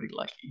 I was pretty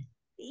lucky.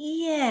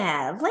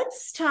 Yeah,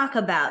 let's talk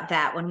about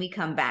that when we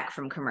come back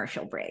from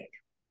commercial break.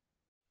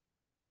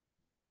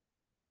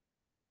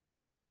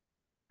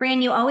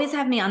 Fran, you always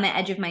have me on the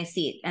edge of my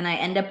seat, and I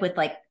end up with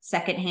like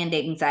secondhand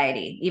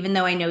anxiety, even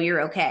though I know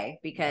you're okay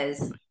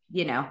because,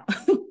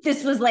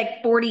 this was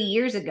like 40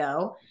 years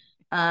ago.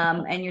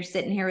 And you're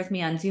sitting here with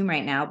me on Zoom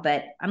right now,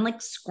 but I'm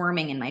like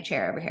squirming in my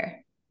chair over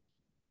here.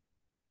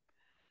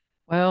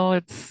 Well,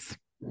 it's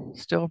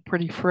still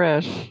pretty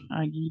fresh,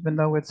 even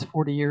though it's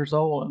 40 years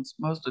old in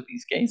most of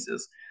these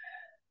cases.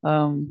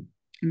 And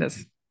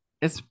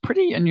it's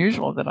pretty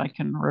unusual that I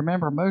can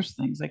remember most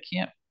things. I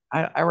can't.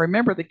 I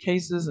remember the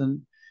cases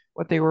and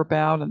what they were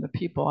about and the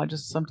people. I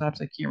just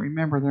sometimes I can't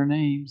remember their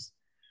names.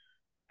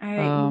 All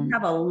right, you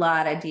have Um, a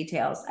lot of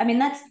details. I mean,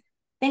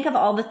 think of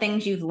all the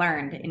things you've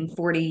learned in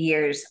 40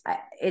 years.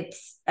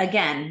 It's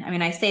again, I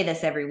mean, I say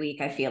this every week,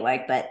 I feel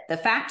like, but the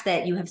fact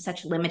that you have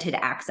such limited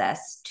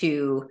access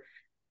to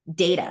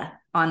data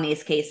on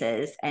these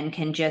cases and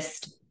can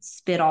just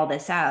spit all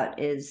this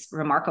out is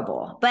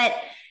remarkable. But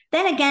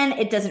then again,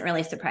 it doesn't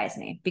really surprise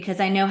me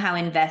because I know how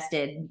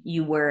invested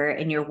you were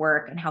in your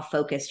work and how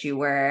focused you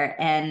were.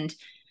 And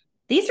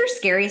these are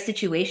scary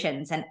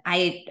situations. And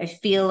I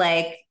feel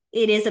like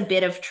it is a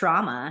bit of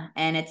trauma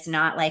and it's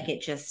not like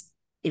it just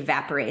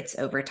evaporates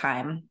over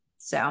time.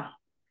 So,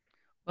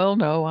 well,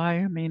 no,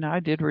 I mean, I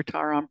did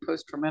retire on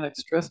post-traumatic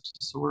stress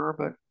disorder,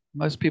 but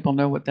most people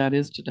know what that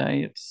is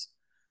today. It's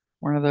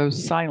one of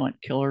those silent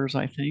killers,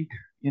 I think,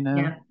 you know.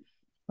 yeah.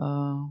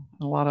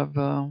 A lot of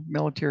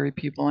military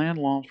people and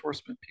law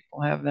enforcement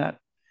people have that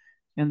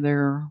in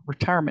their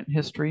retirement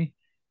history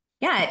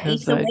Yeah, it because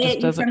eats away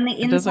at you from the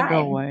it doesn't go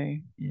inside.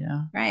 away.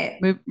 Yeah,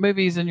 Right.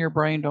 movies in your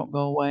brain don't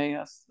go away.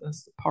 That's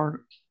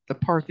the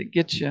part that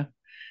gets you.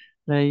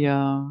 They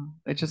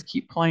just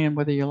keep playing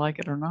whether you like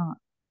it or not.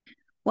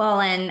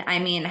 Well, and I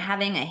mean,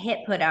 having a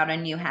hit put out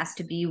on you has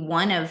to be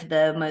one of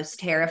the most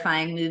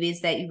terrifying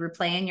movies that you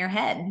replay in your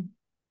head.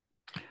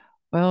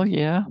 Well,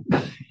 yeah,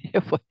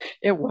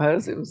 it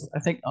was. It was, I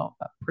think,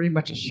 pretty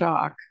much a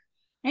shock.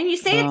 And you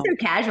say it Um, so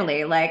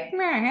casually, like,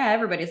 "Meh, yeah,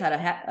 everybody's had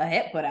a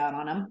hit put out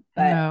on them."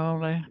 But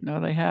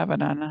no, they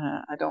haven't. And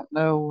I don't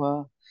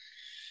know.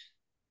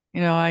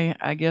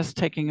 I guess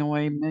taking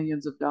away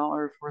millions of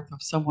dollars worth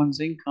of someone's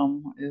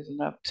income is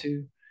enough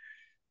to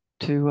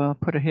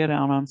put a hit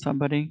out on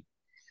somebody.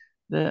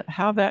 The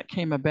How that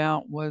came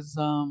about was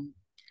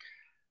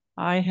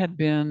I had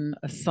been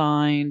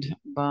assigned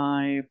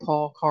by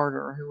Paul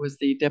Carter, who was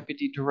the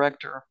deputy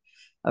director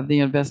of the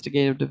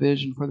investigative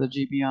division for the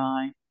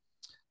GBI.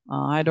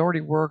 I'd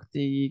already worked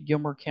the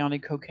Gilmer County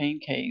cocaine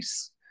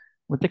case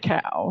with the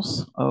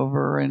cows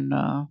over in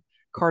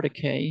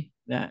Cartacay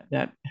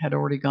that had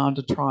already gone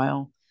to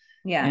trial.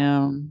 yeah,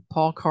 And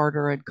Paul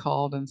Carter had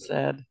called and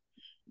said,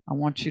 I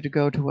want you to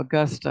go to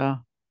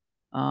Augusta.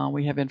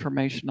 We have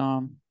information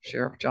on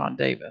Sheriff John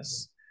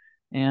Davis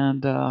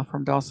and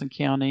from Dawson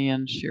County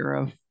and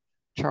Sheriff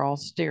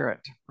Charles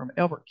Sterrett from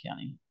Elbert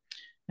County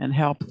and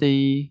help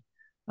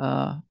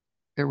uh,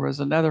 there was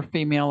another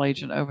female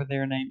agent over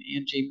there named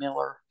Angie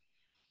Miller.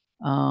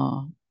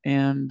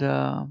 And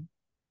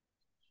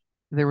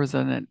There was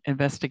an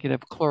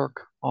investigative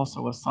clerk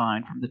also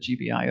assigned from the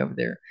GBI over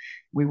there.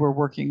 We were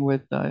working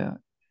with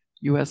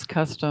U.S.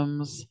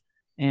 Customs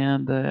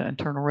and the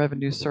Internal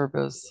Revenue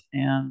Service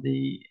and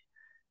the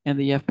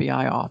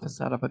FBI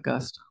office out of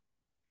Augusta.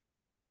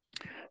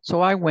 So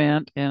I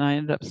went and I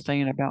ended up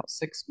staying about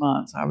 6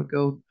 months. I would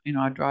go,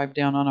 I'd drive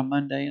down on a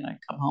Monday and I'd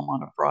come home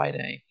on a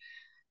Friday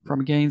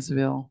from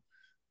Gainesville.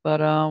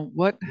 But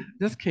what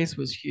this case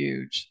was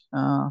huge,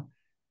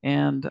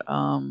 and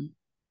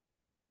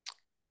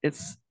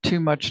it's too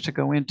much to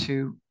go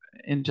into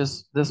in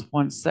just this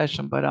one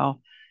session. But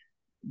I'll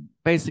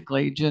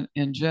basically,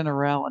 in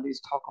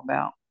generalities, talk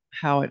about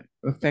how it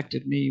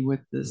affected me with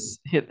this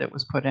hit that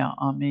was put out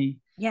on me.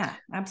 yeah,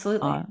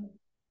 absolutely. Uh,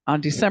 on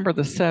December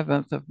the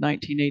 7th of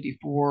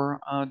 1984,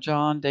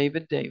 John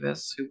David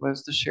Davis, who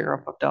was the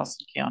sheriff of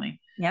Dawson County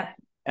Yep.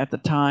 at the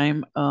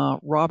time,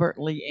 Robert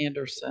Lee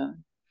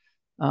Anderson,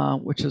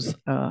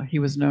 he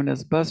was known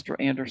as Buster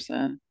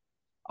Anderson,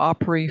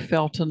 Opry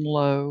Felton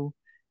Lowe,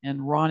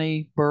 and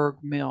Ronnie Berg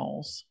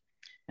Mills.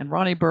 And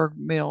Ronnie Berg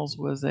Mills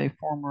was a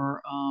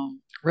former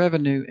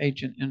revenue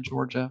agent in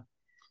Georgia.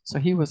 So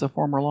he was a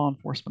former law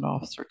enforcement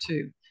officer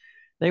too.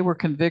 They were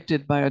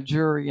convicted by a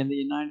jury in the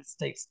United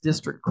States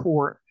District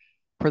Court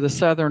for the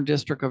Southern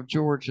District of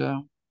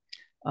Georgia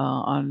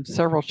on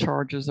several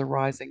charges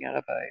arising out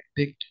of a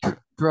big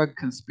drug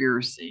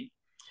conspiracy.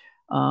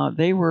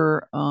 They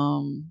were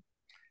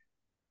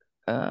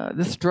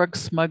This drug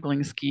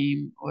smuggling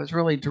scheme was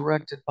really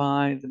directed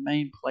by the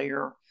main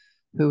player,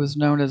 who was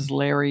known as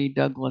Larry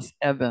Douglas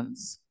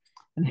Evans.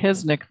 And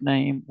his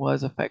nickname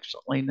was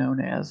affectionately known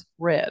as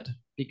Red Oh,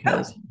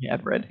 because he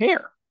had red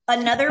hair.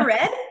 another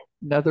red?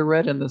 Another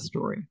Red in the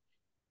story.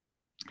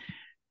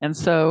 And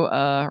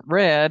so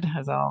Red,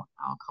 as I'll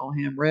call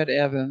him, Red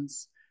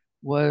Evans,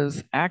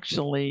 was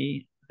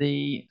actually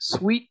the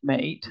suite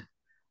mate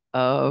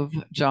of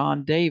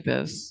John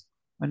Davis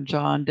when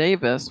John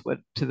Davis went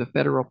to the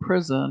federal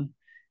prison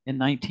in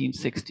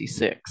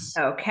 1966.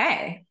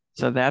 Okay.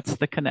 So that's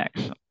the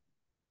connection.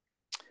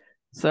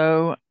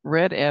 So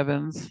Red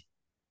Evans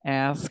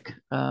asked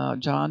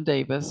John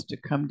Davis to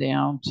come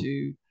down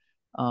to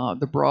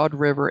the Broad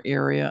River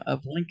area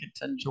of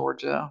Lincolnton,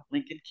 Georgia,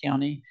 Lincoln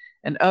County,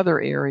 and other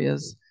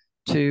areas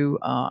to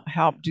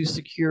help do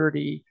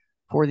security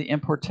for the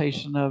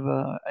importation of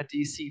a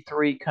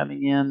DC-3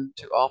 coming in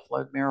to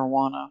offload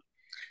marijuana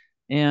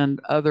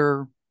and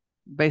other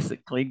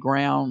basically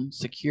ground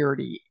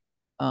security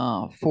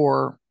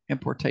for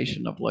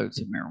importation of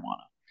loads of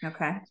marijuana.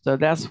 Okay. So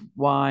that's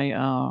why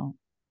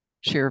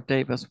Sheriff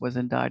Davis was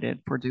indicted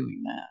for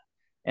doing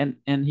that,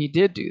 and he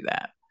did do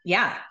that.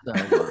 Yeah.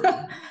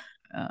 So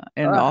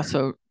and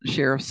also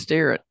Sheriff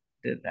Sterrett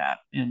did that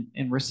and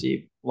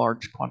received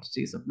large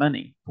quantities of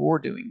money for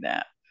doing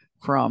that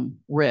from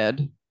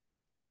Red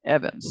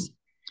Evans.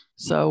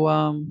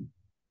 So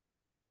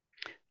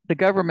the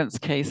government's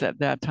case at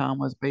that time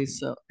was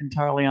based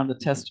entirely on the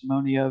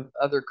testimony of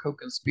other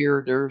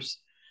co-conspirators.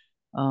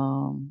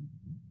 Um,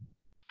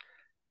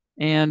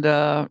 and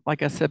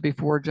like I said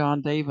before,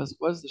 John Davis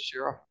was the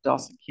sheriff of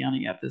Dawson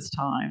County at this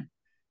time,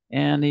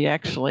 and he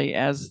actually,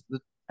 as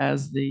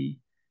the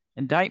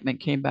indictment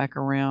came back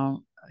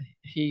around,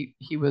 he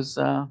was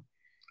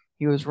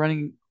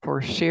running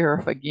for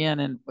sheriff again,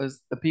 and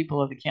was the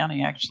people of the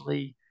county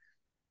actually,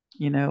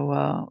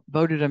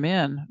 voted him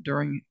in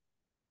during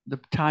the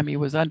time he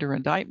was under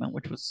indictment,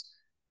 which was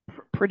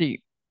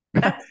pretty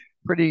That's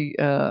pretty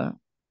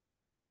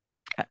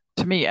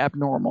to me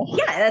abnormal.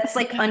 Yeah, that's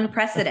like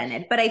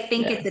unprecedented. But I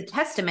think it's Yes. a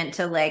testament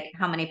to like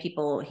how many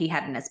people he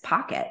had in his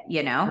pocket,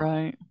 you know?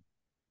 Right.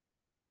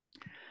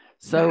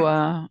 So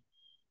God.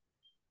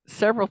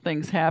 several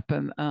things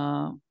happened.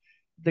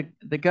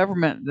 The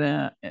government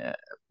then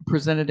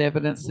presented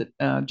evidence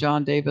that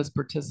John Davis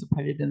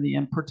participated in the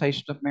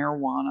importation of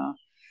marijuana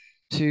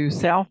to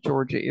South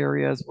Georgia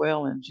area as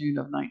well in June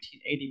of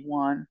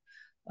 1981.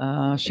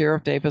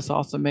 Sheriff Davis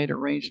also made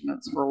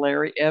arrangements for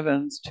Larry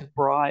Evans to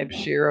bribe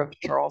Sheriff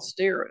Charles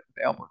Sterrett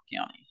of Elbert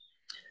County.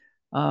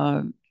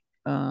 Uh,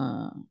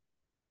 uh,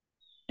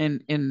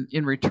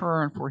 in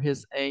return for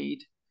his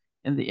aid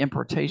in the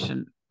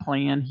importation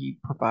plan, he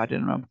provided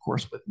him, of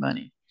course, with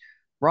money.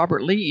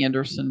 Robert Lee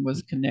Anderson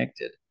was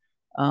connected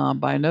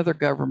by another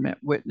government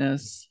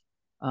witness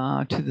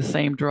to the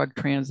same drug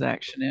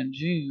transaction in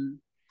June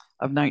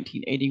of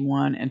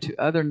 1981 and to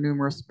other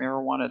numerous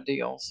marijuana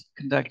deals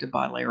conducted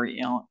by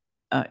Larry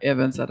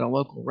Evans at a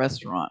local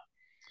restaurant.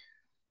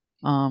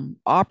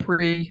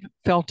 Opry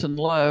Felton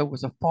Lowe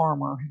was a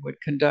farmer who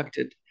had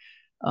conducted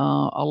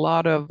a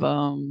lot of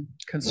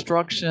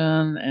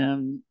construction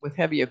and with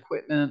heavy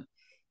equipment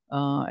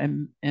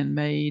and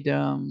made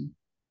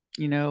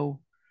you know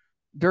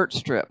dirt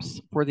strips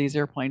for these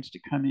airplanes to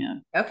come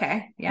in.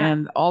 Okay. Yeah.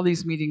 And all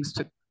these meetings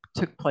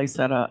took place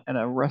at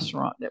a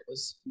restaurant that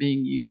was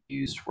being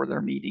used for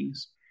their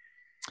meetings.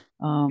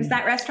 Is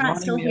that restaurant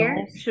Ronnie still here?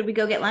 Mills. Should we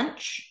go get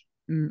lunch?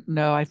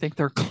 No, I think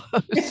they're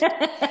closed.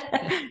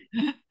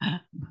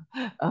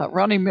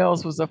 Ronnie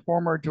Mills was a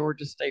former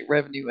Georgia state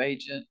revenue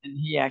agent, and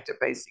he acted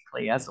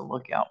basically as a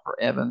lookout for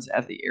Evans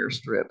at the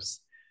airstrips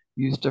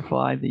used to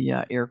fly the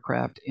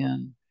aircraft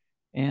in.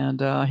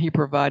 And he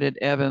provided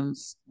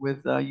Evans with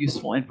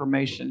useful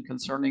information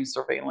concerning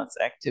surveillance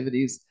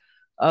activities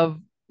of,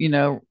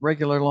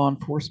 regular law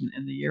enforcement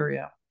in the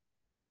area.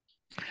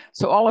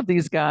 So all of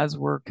these guys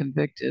were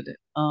convicted.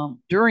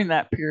 During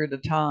that period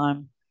of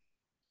time,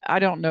 I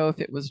don't know if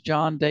it was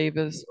John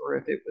Davis or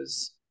if it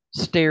was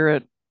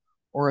Sterrett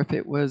or if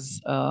it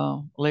was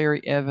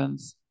Larry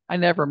Evans. I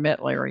never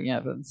met Larry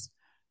Evans,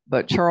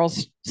 but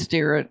Charles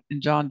Sterrett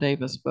and John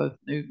Davis both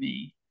knew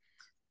me.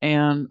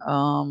 And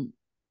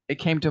it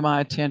came to my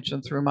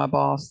attention through my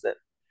boss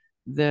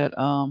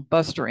that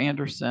Buster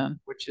Anderson,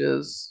 which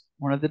is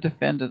one of the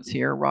defendants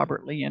here,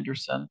 Robert Lee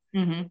Anderson,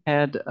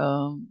 had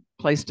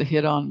placed a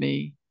hit on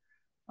me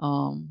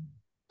um,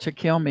 to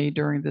kill me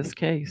during this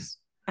case.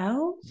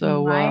 Oh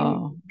So,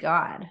 my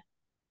God.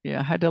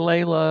 yeah, had to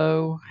lay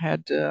low,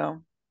 had to,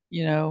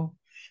 you know,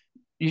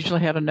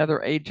 usually had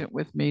another agent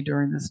with me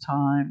during this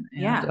time.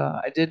 And Yeah.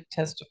 I did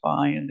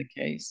testify in the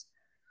case.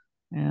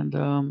 And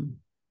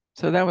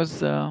so that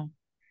was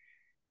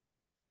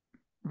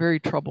very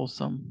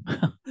troublesome,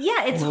 Yeah,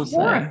 I it's will say.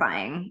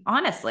 horrifying,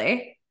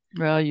 honestly.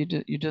 Well, you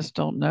just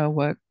don't know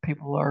what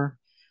people are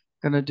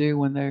going to do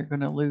when they're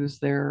going to lose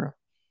Their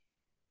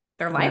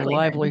their livelihood.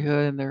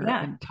 livelihood and their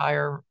Yeah.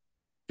 entire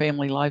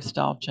family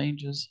lifestyle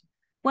changes.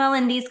 Well,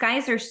 and these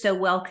guys are so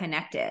well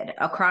connected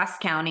across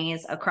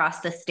counties, across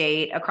the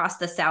state, across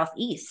the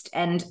Southeast,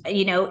 and,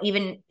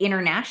 even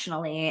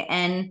internationally.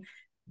 And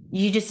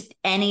you just,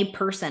 any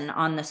person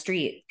on the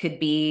street could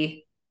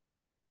be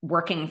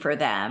working for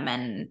them.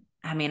 And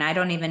I mean, I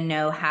don't even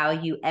know how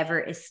you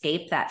ever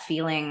escape that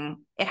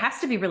feeling. It has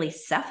to be really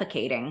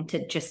suffocating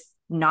to just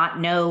not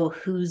know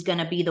who's going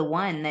to be the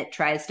one that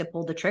tries to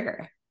pull the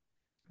trigger.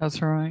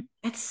 That's right.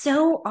 It's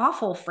so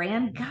awful,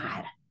 Fran.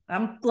 God,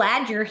 I'm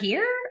glad you're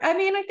here. I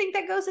mean, I think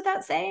that goes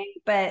without saying,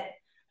 but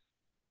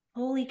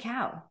holy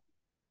cow.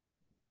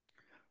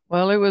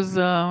 Well, it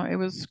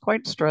was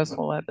quite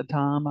stressful at the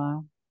time.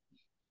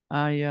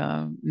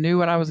 I knew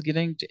what I was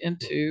getting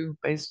into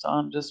based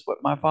on just what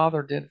my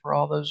father did for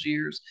all those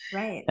years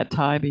Right. at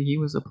Tybee. He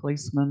was a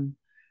policeman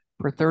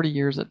for 30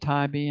 years at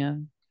Tybee,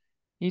 and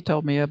he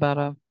told me about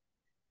a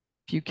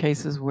few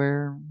cases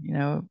where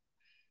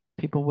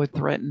people would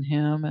threaten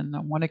him. And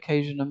on one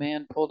occasion, a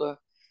man pulled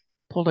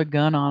a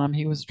gun on him.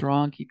 He was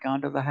drunk. He'd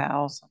gone to the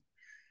house,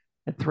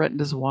 had threatened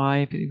his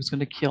wife. He was going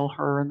to kill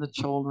her and the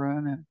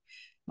children. And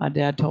my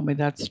dad told me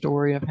that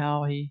story of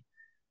how he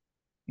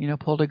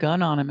pulled a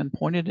gun on him and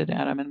pointed it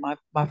at him. And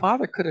my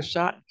father could have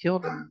shot and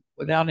killed him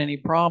without any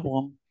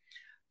problem.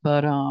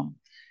 But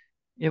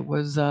it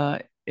was a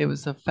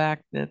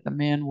fact that the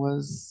man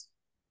was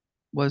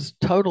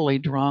totally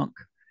drunk,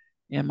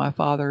 and my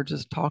father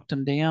just talked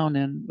him down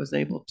and was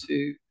able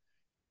to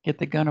get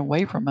the gun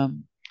away from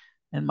him.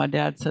 And my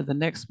dad said the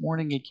next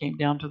morning he came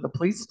down to the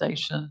police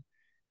station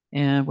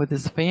and with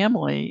his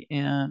family,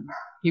 and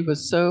he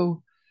was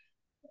so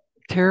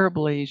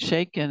terribly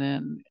shaken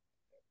and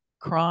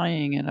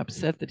crying and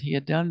upset that he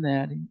had done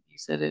that. He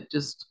said it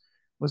just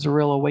was a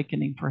real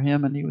awakening for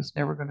him, and he was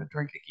never going to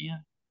drink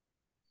again.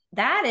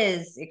 That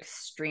is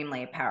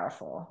extremely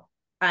powerful.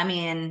 I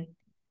mean,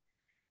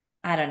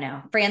 I don't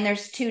know. Fran,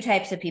 there's two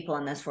types of people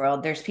in this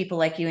world. There's people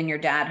like you and your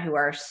dad who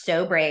are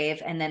so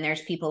brave, and then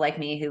there's people like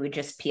me who would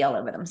just pee all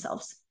over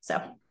themselves. So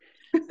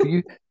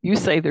you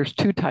say there's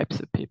two types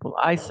of people.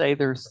 I say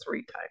there's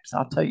three types.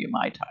 I'll tell you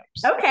my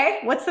types. okay,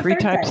 what's the Three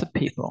third types type? of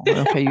people.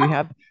 Okay, you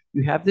have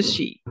you have the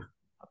sheep.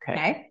 Okay.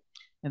 Okay.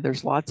 And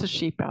there's lots of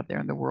sheep out there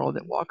in the world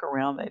that walk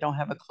around. They don't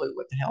have a clue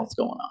what the hell's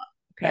going on.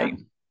 Yeah. Okay.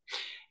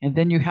 And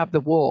then you have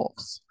the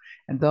wolves.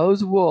 And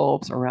those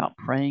wolves are out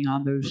preying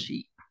on those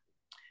sheep.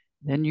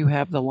 Then you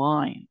have the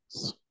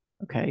lions.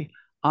 Okay.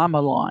 I'm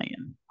a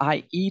lion.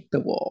 I eat the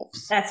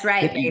wolves That's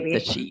right, that eat the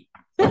baby. sheep.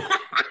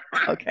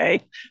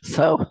 Okay.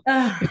 So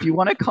if you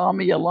want to call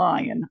me a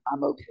lion,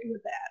 I'm okay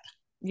with that.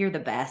 You're the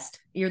best.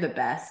 You're the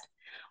best.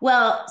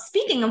 Well,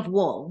 speaking of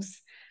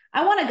wolves,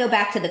 I want to go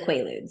back to the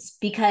Quaaludes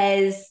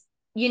because,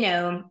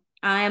 I'm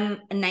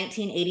a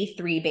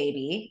 1983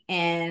 baby,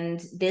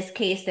 and this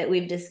case that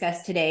we've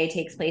discussed today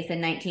takes place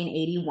in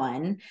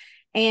 1981.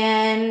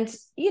 And,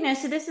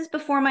 so this is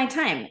before my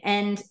time.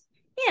 And,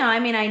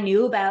 I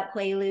knew about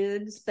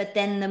Quaaludes, but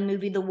then the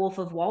movie The Wolf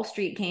of Wall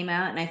Street came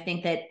out, and I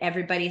think that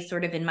everybody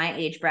sort of in my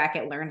age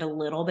bracket learned a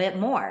little bit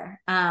more.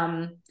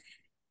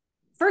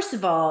 First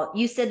of all,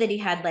 you said that he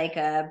had like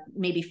a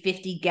maybe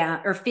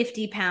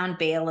 50-pound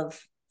bale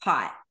of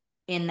pot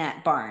in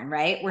that barn,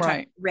 right? We're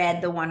talking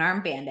Red, the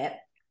One-Armed Bandit.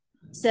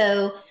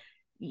 So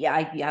yeah,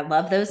 I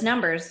love those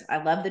numbers.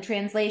 I love the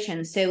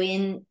translation. So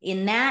in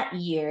that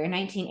year,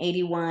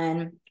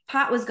 1981,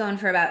 pot was going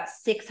for about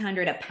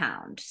 $600 a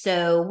pound.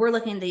 So we're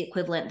looking at the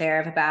equivalent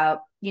there of about,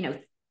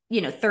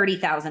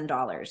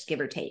 $30,000,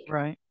 give or take.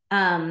 Right.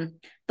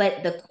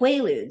 But the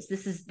Quaaludes,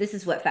 this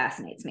is what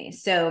fascinates me.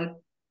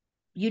 So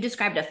you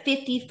described a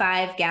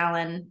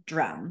 55-gallon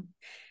drum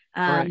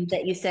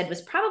that you said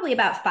was probably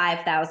about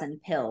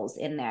 5,000 pills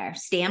in there,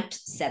 stamped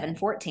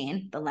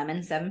 714, the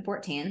lemon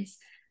 714s.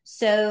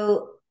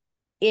 So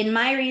in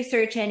my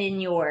research and in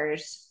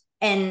yours,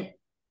 and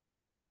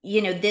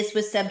this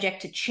was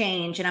subject to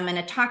change, and I'm going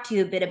to talk to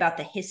you a bit about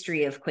the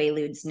history of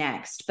Quaaludes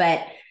next,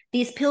 but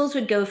these pills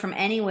would go from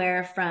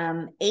anywhere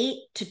from $8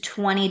 to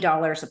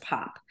 $20 a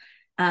pop.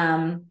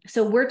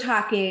 So we're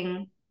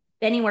talking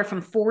anywhere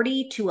from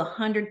 $40,000 to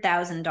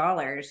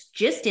 $100,000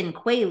 just in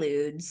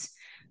Quaaludes.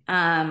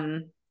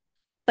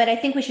 But I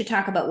think we should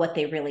talk about what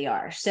they really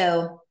are.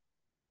 So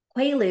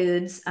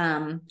Quaaludes,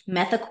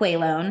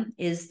 methaqualone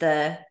is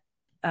the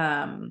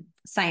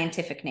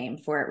scientific name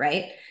for it,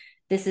 right?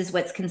 This is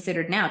what's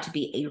considered now to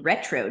be a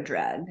retro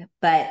drug,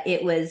 but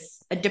it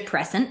was a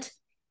depressant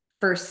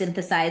first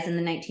synthesized in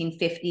the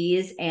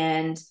 1950s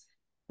and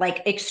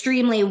like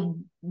extremely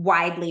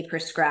widely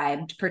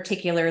prescribed,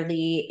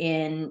 particularly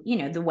in,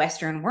 the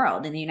Western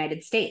world, in the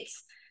United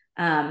States.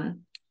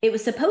 It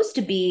was supposed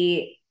to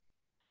be,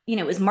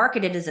 it was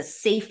marketed as a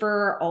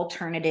safer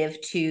alternative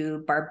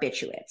to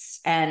barbiturates.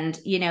 And,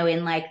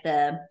 in like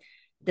the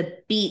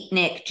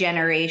beatnik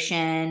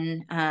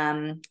generation,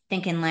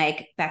 thinking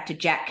like back to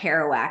Jack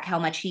Kerouac, how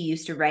much he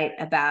used to write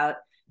about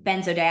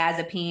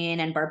benzodiazepine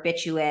and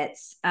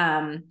barbiturates.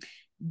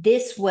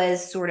 This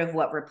was sort of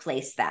what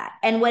replaced that.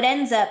 And what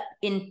ends up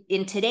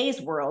in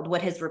today's world,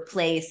 what has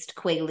replaced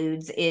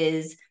Quaaludes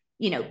is,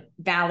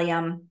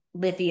 Valium,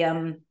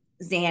 lithium,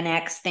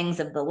 Xanax, things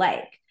of the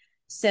like.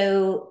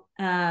 So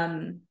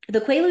the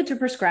Quaaludes are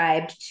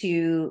prescribed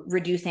to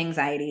reduce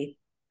anxiety,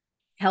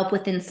 help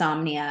with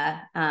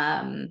insomnia.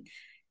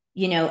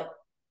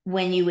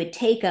 When you would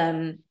take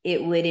them,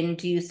 it would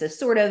induce a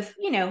sort of,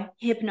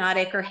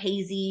 hypnotic or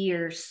hazy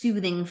or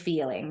soothing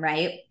feeling,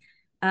 right?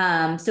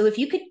 So if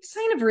you could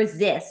kind of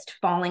resist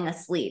falling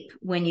asleep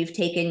when you've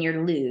taken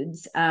your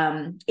ludes,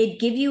 it'd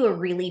give you a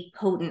really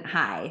potent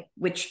high,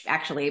 which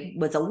actually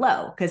was a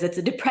low because it's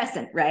a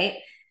depressant, right?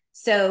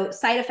 So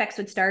side effects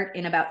would start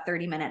in about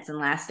 30 minutes and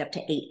last up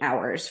to 8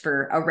 hours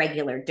for a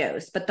regular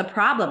dose. But the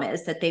problem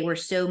is that they were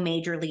so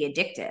majorly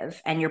addictive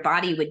and your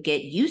body would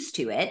get used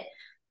to it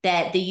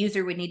that the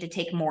user would need to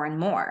take more and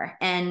more.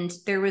 And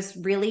there was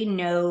really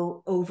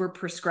no over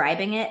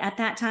prescribing it at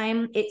that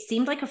time. It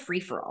seemed like a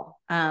free-for-all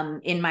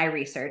in my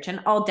research. And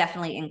I'll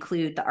definitely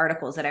include the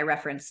articles that I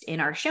referenced in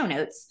our show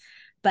notes.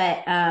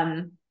 But,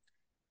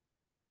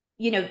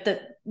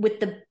 with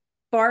the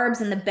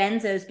barbs and the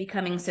benzos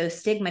becoming so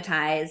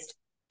stigmatized,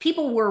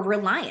 people were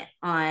reliant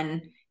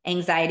on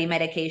anxiety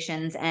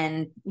medications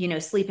and,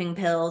 sleeping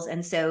pills.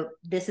 And so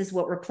this is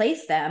what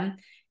replaced them.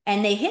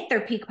 And they hit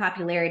their peak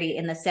popularity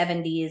in the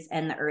 70s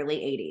and the early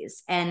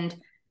 80s. And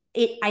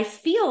I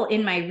feel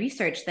in my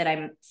research that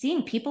I'm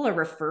seeing people are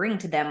referring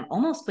to them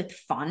almost with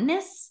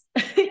fondness,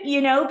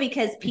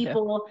 because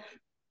people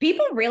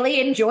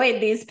really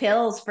enjoyed these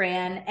pills,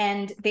 Fran,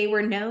 and they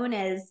were known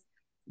as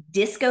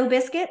disco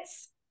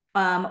biscuits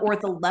or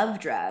the love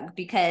drug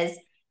because,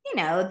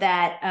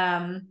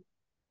 that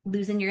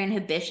losing your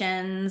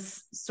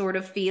inhibitions sort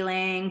of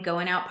feeling,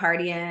 going out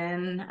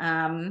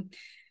partying,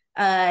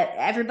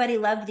 everybody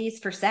loved these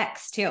for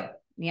sex too,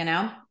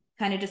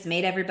 kind of just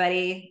made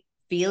everybody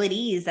feel at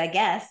ease, I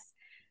guess.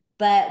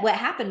 But what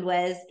happened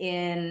was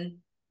in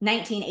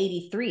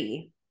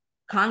 1983,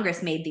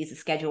 Congress made these a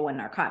Schedule I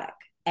narcotic.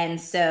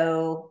 And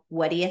so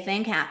what do you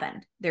think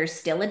happened? There's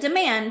still a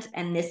demand,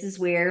 and this is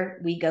where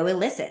we go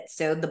illicit.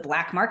 So the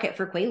black market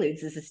for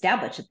Quaaludes is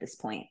established at this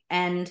point.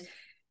 And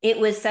it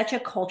was such a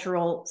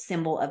cultural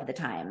symbol of the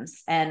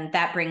times. And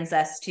that brings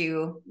us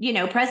to,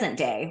 present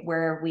day,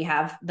 where we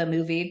have the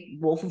movie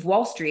Wolf of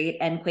Wall Street,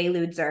 and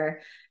Quaaludes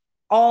are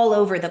all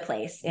over the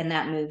place in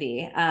that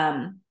movie.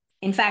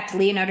 In fact,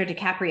 Leonardo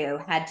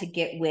DiCaprio had to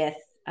get with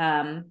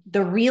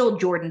the real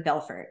Jordan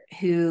Belfort,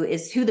 who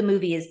the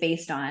movie is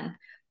based on.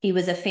 He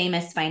was a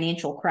famous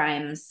financial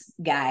crimes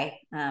guy,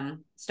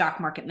 stock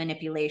market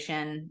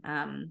manipulation.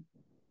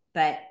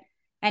 But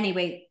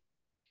anyway,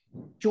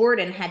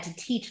 Jordan had to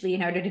teach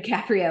Leonardo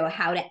DiCaprio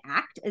how to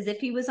act as if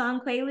he was on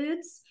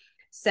Quaaludes.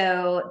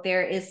 So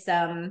there is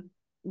some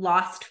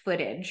lost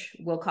footage,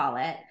 we'll call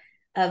it,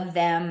 of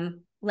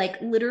them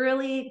like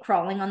literally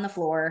crawling on the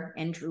floor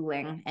and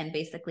drooling and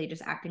basically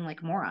just acting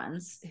like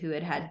morons who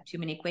had had too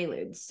many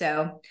Quaaludes.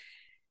 So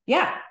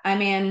yeah, I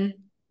mean,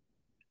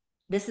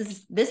 this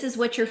is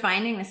what you're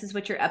finding, this is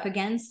what you're up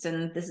against,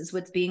 and this is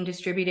what's being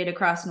distributed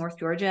across North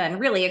Georgia and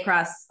really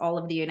across all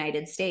of the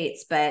United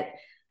States. But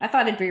I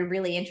thought it'd be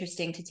really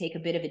interesting to take a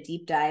bit of a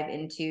deep dive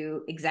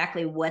into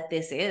exactly what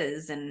this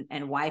is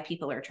and why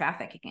people are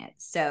trafficking it.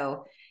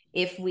 So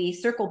if we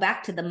circle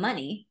back to the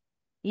money,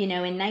 in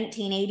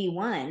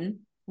 1981,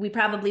 we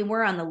probably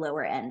were on the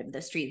lower end of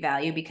the street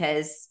value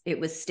because it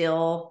was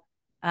still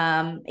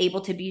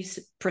able to be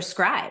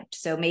prescribed.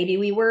 So maybe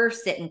we were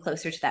sitting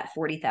closer to that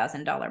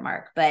 $40,000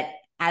 mark. But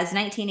as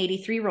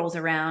 1983 rolls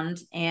around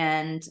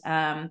and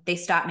they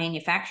stopped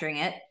manufacturing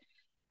it,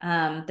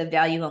 the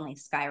value only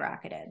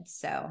skyrocketed.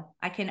 So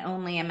I can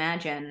only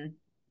imagine,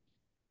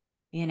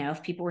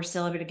 if people were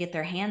still able to get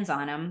their hands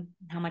on them,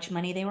 how much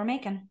money they were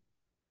making.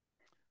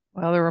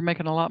 Well, they were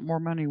making a lot more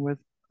money with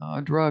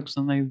drugs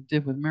than they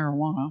did with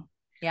marijuana.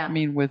 Yeah. I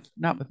mean,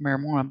 not with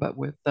marijuana, but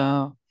with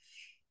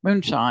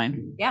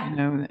moonshine. Yeah.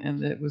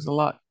 And it was a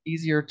lot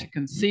easier to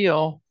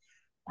conceal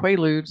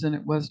Quaaludes than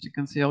it was to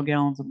conceal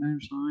gallons of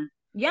moonshine.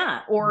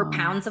 Yeah. Or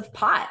pounds of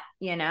pot,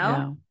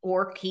 Yeah.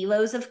 or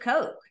kilos of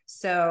Coke.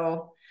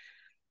 So,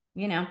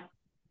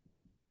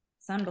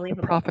 it's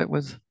unbelievable. The profit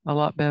was a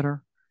lot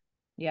better.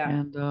 Yeah.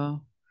 And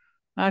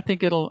I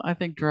think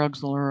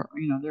drugs are,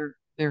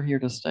 they're here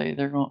to stay.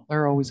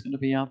 They're always going to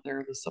be out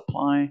there. The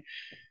supply,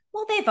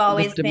 well, they've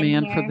always the been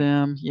demand here. for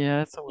them.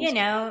 Yeah, it's always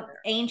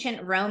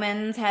ancient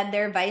Romans had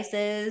their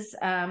vices.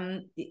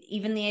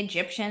 Even the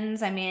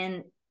Egyptians. I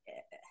mean,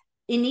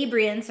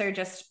 inebriants are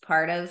just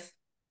part of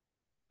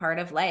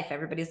life.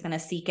 Everybody's going to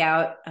seek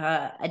out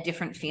a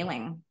different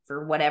feeling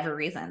for whatever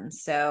reason.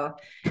 So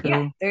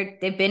true. Yeah,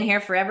 they've been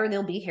here forever.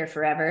 They'll be here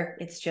forever.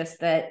 It's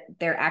just that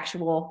their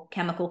actual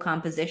chemical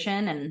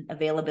composition and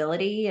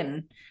availability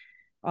and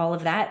all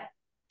of that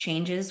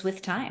changes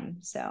with time.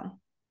 So,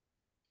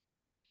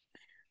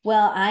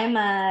 well,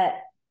 I'm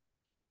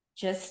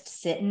just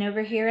sitting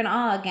over here in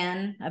awe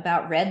again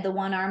about Red the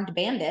One-Armed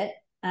Bandit.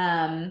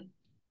 Do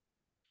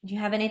you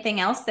have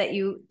anything else that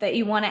you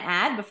want to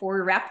add before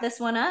we wrap this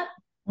one up?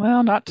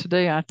 Well, not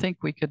today. I think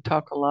we could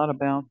talk a lot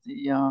about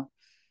the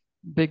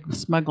big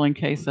smuggling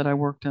case that I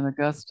worked in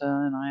Augusta,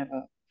 and I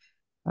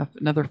have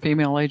another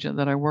female agent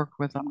that I work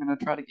with. I'm going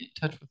to try to get in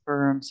touch with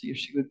her and see if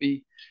she would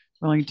be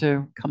willing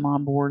to come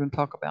on board and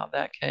talk about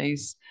that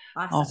case.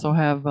 Awesome. Also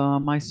have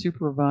my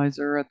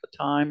supervisor at the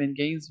time in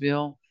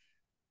Gainesville.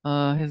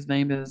 His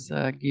name is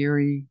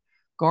Gary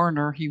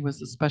Garner. He was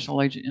the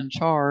special agent in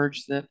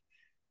charge that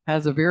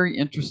has a very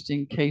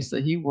interesting case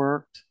that he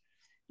worked.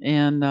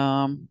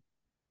 And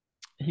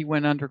he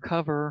went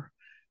undercover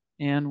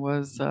and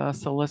was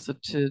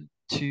solicited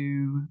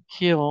to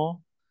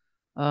kill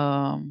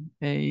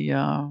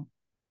a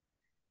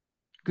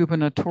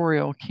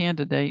gubernatorial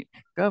candidate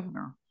for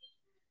governor.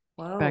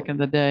 Whoa. Back in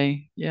the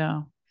day.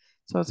 Yeah.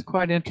 So it's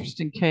quite an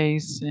interesting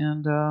case.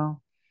 And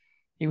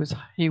he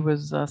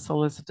was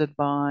solicited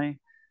by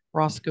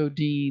Roscoe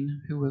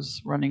Dean, who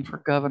was running for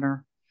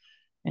governor.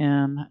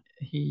 And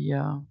he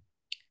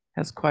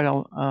has quite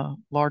a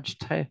large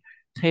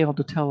tale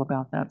to tell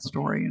about that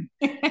story.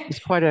 And he's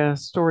quite a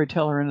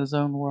storyteller in his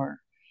own word.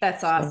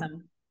 That's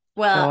awesome.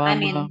 Well, I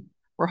mean,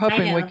 we're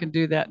hoping we can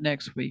do that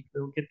next week.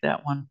 We'll get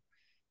that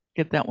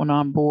one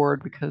on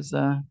board because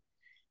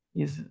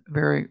he's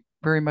very,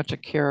 very much a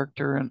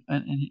character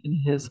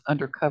in his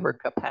undercover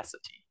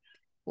capacity.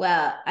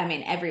 Well, I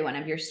mean, every one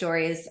of your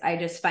stories I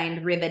just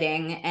find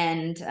riveting,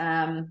 and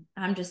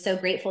I'm just so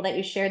grateful that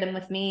you share them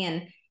with me.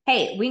 And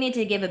hey, we need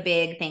to give a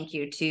big thank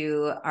you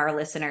to our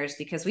listeners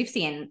because we've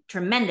seen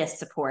tremendous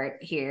support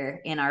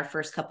here in our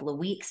first couple of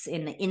weeks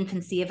in the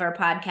infancy of our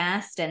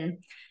podcast.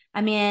 And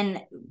I mean,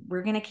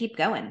 we're going to keep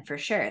going for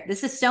sure.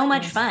 This is so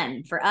much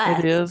fun for us.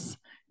 It is.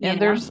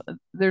 And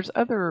there's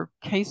other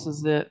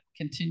cases that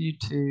continue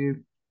to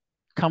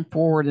come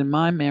forward in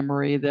my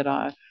memory that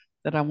I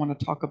want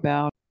to talk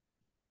about.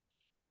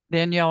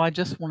 Danielle, I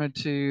just wanted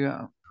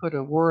to put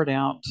a word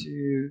out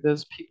to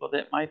those people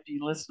that might be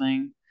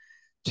listening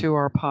to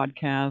our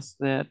podcast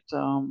that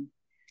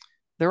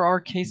there are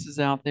cases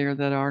out there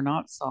that are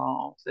not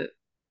solved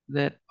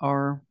that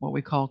are what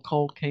we call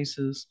cold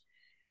cases.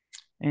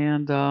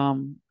 And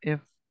if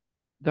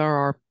there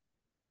are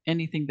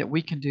anything that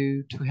we can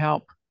do to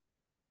help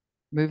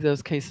move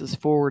those cases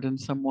forward in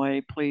some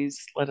way,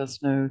 please let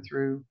us know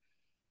through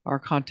our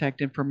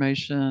contact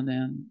information,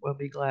 and we'll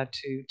be glad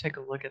to take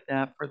a look at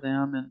that for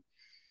them and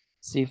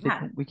see if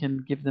we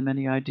can give them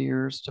any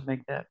ideas to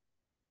make that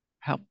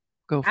help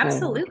go forward.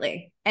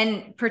 Absolutely.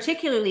 And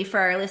particularly for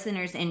our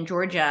listeners in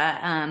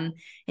Georgia,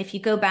 if you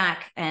go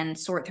back and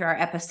sort through our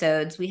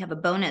episodes, we have a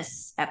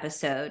bonus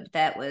episode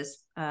that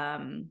was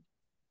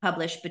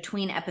published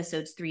between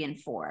episodes 3 and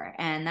 4.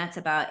 And that's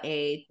about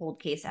a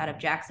cold case out of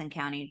Jackson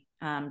County,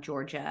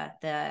 Georgia,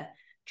 the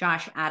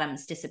Josh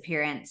Adams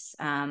disappearance.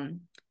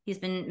 He's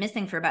been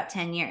missing for about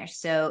 10 years.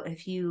 So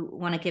if you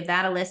want to give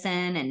that a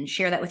listen and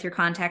share that with your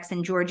contacts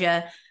in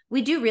Georgia,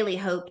 we do really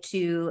hope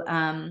to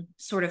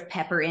sort of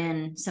pepper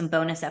in some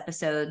bonus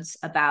episodes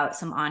about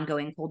some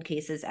ongoing cold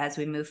cases as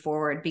we move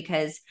forward,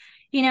 because,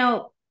 you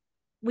know,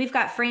 we've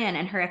got Fran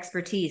and her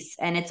expertise,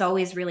 and it's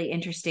always really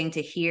interesting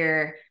to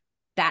hear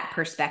that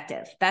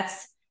perspective.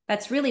 That's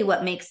really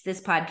what makes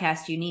this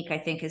podcast unique, I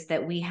think, is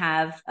that we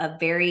have a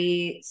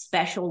very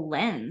special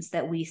lens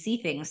that we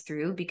see things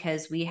through,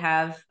 because we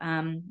have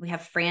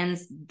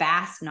Fran's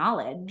vast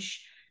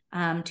knowledge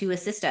to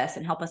assist us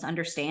and help us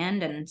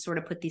understand and sort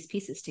of put these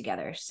pieces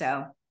together.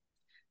 So,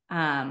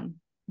 well,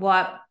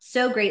 I'm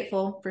so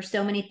grateful for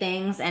so many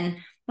things, and I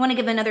want to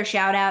give another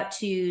shout out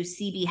to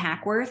CB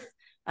Hackworth,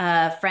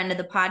 a friend of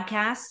the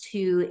podcast,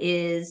 who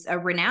is a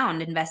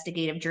renowned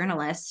investigative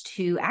journalist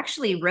who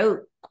actually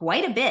wrote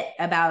quite a bit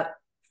about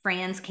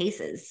Fran's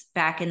cases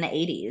back in the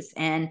 80s.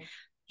 And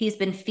he's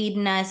been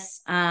feeding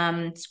us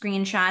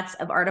screenshots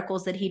of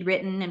articles that he'd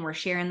written, and we're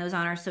sharing those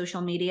on our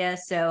social media.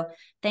 So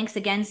thanks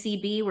again,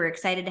 CB. We're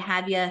excited to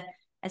have you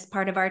as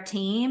part of our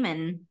team,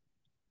 and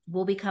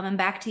we'll be coming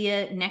back to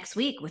you next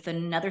week with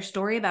another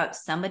story about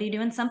somebody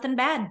doing something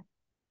bad.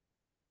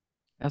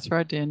 That's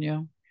right,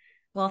 Danielle.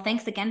 Well,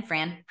 thanks again,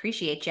 Fran.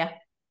 Appreciate you.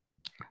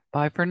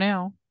 Bye for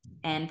now.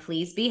 And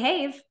please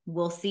behave.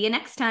 We'll see you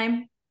next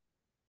time.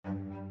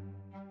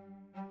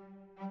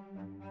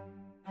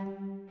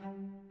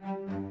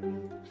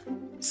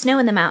 Snow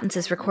in the Mountains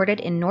is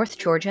recorded in North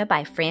Georgia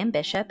by Fran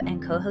Bishop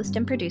and co-host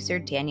and producer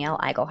Danielle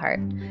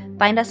Eigelhart.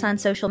 Find us on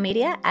social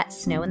media at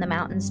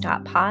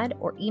snowinthemountains.pod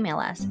or email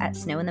us at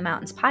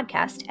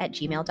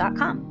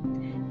snowinthemountainspodcast@gmail.com.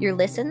 Your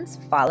listens,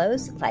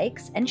 follows,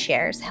 likes, and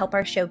shares help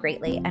our show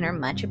greatly and are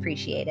much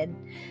appreciated.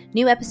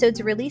 New episodes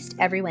are released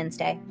every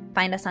Wednesday.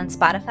 Find us on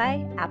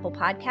Spotify, Apple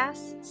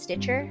Podcasts,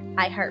 Stitcher,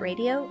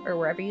 iHeartRadio, or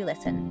wherever you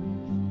listen.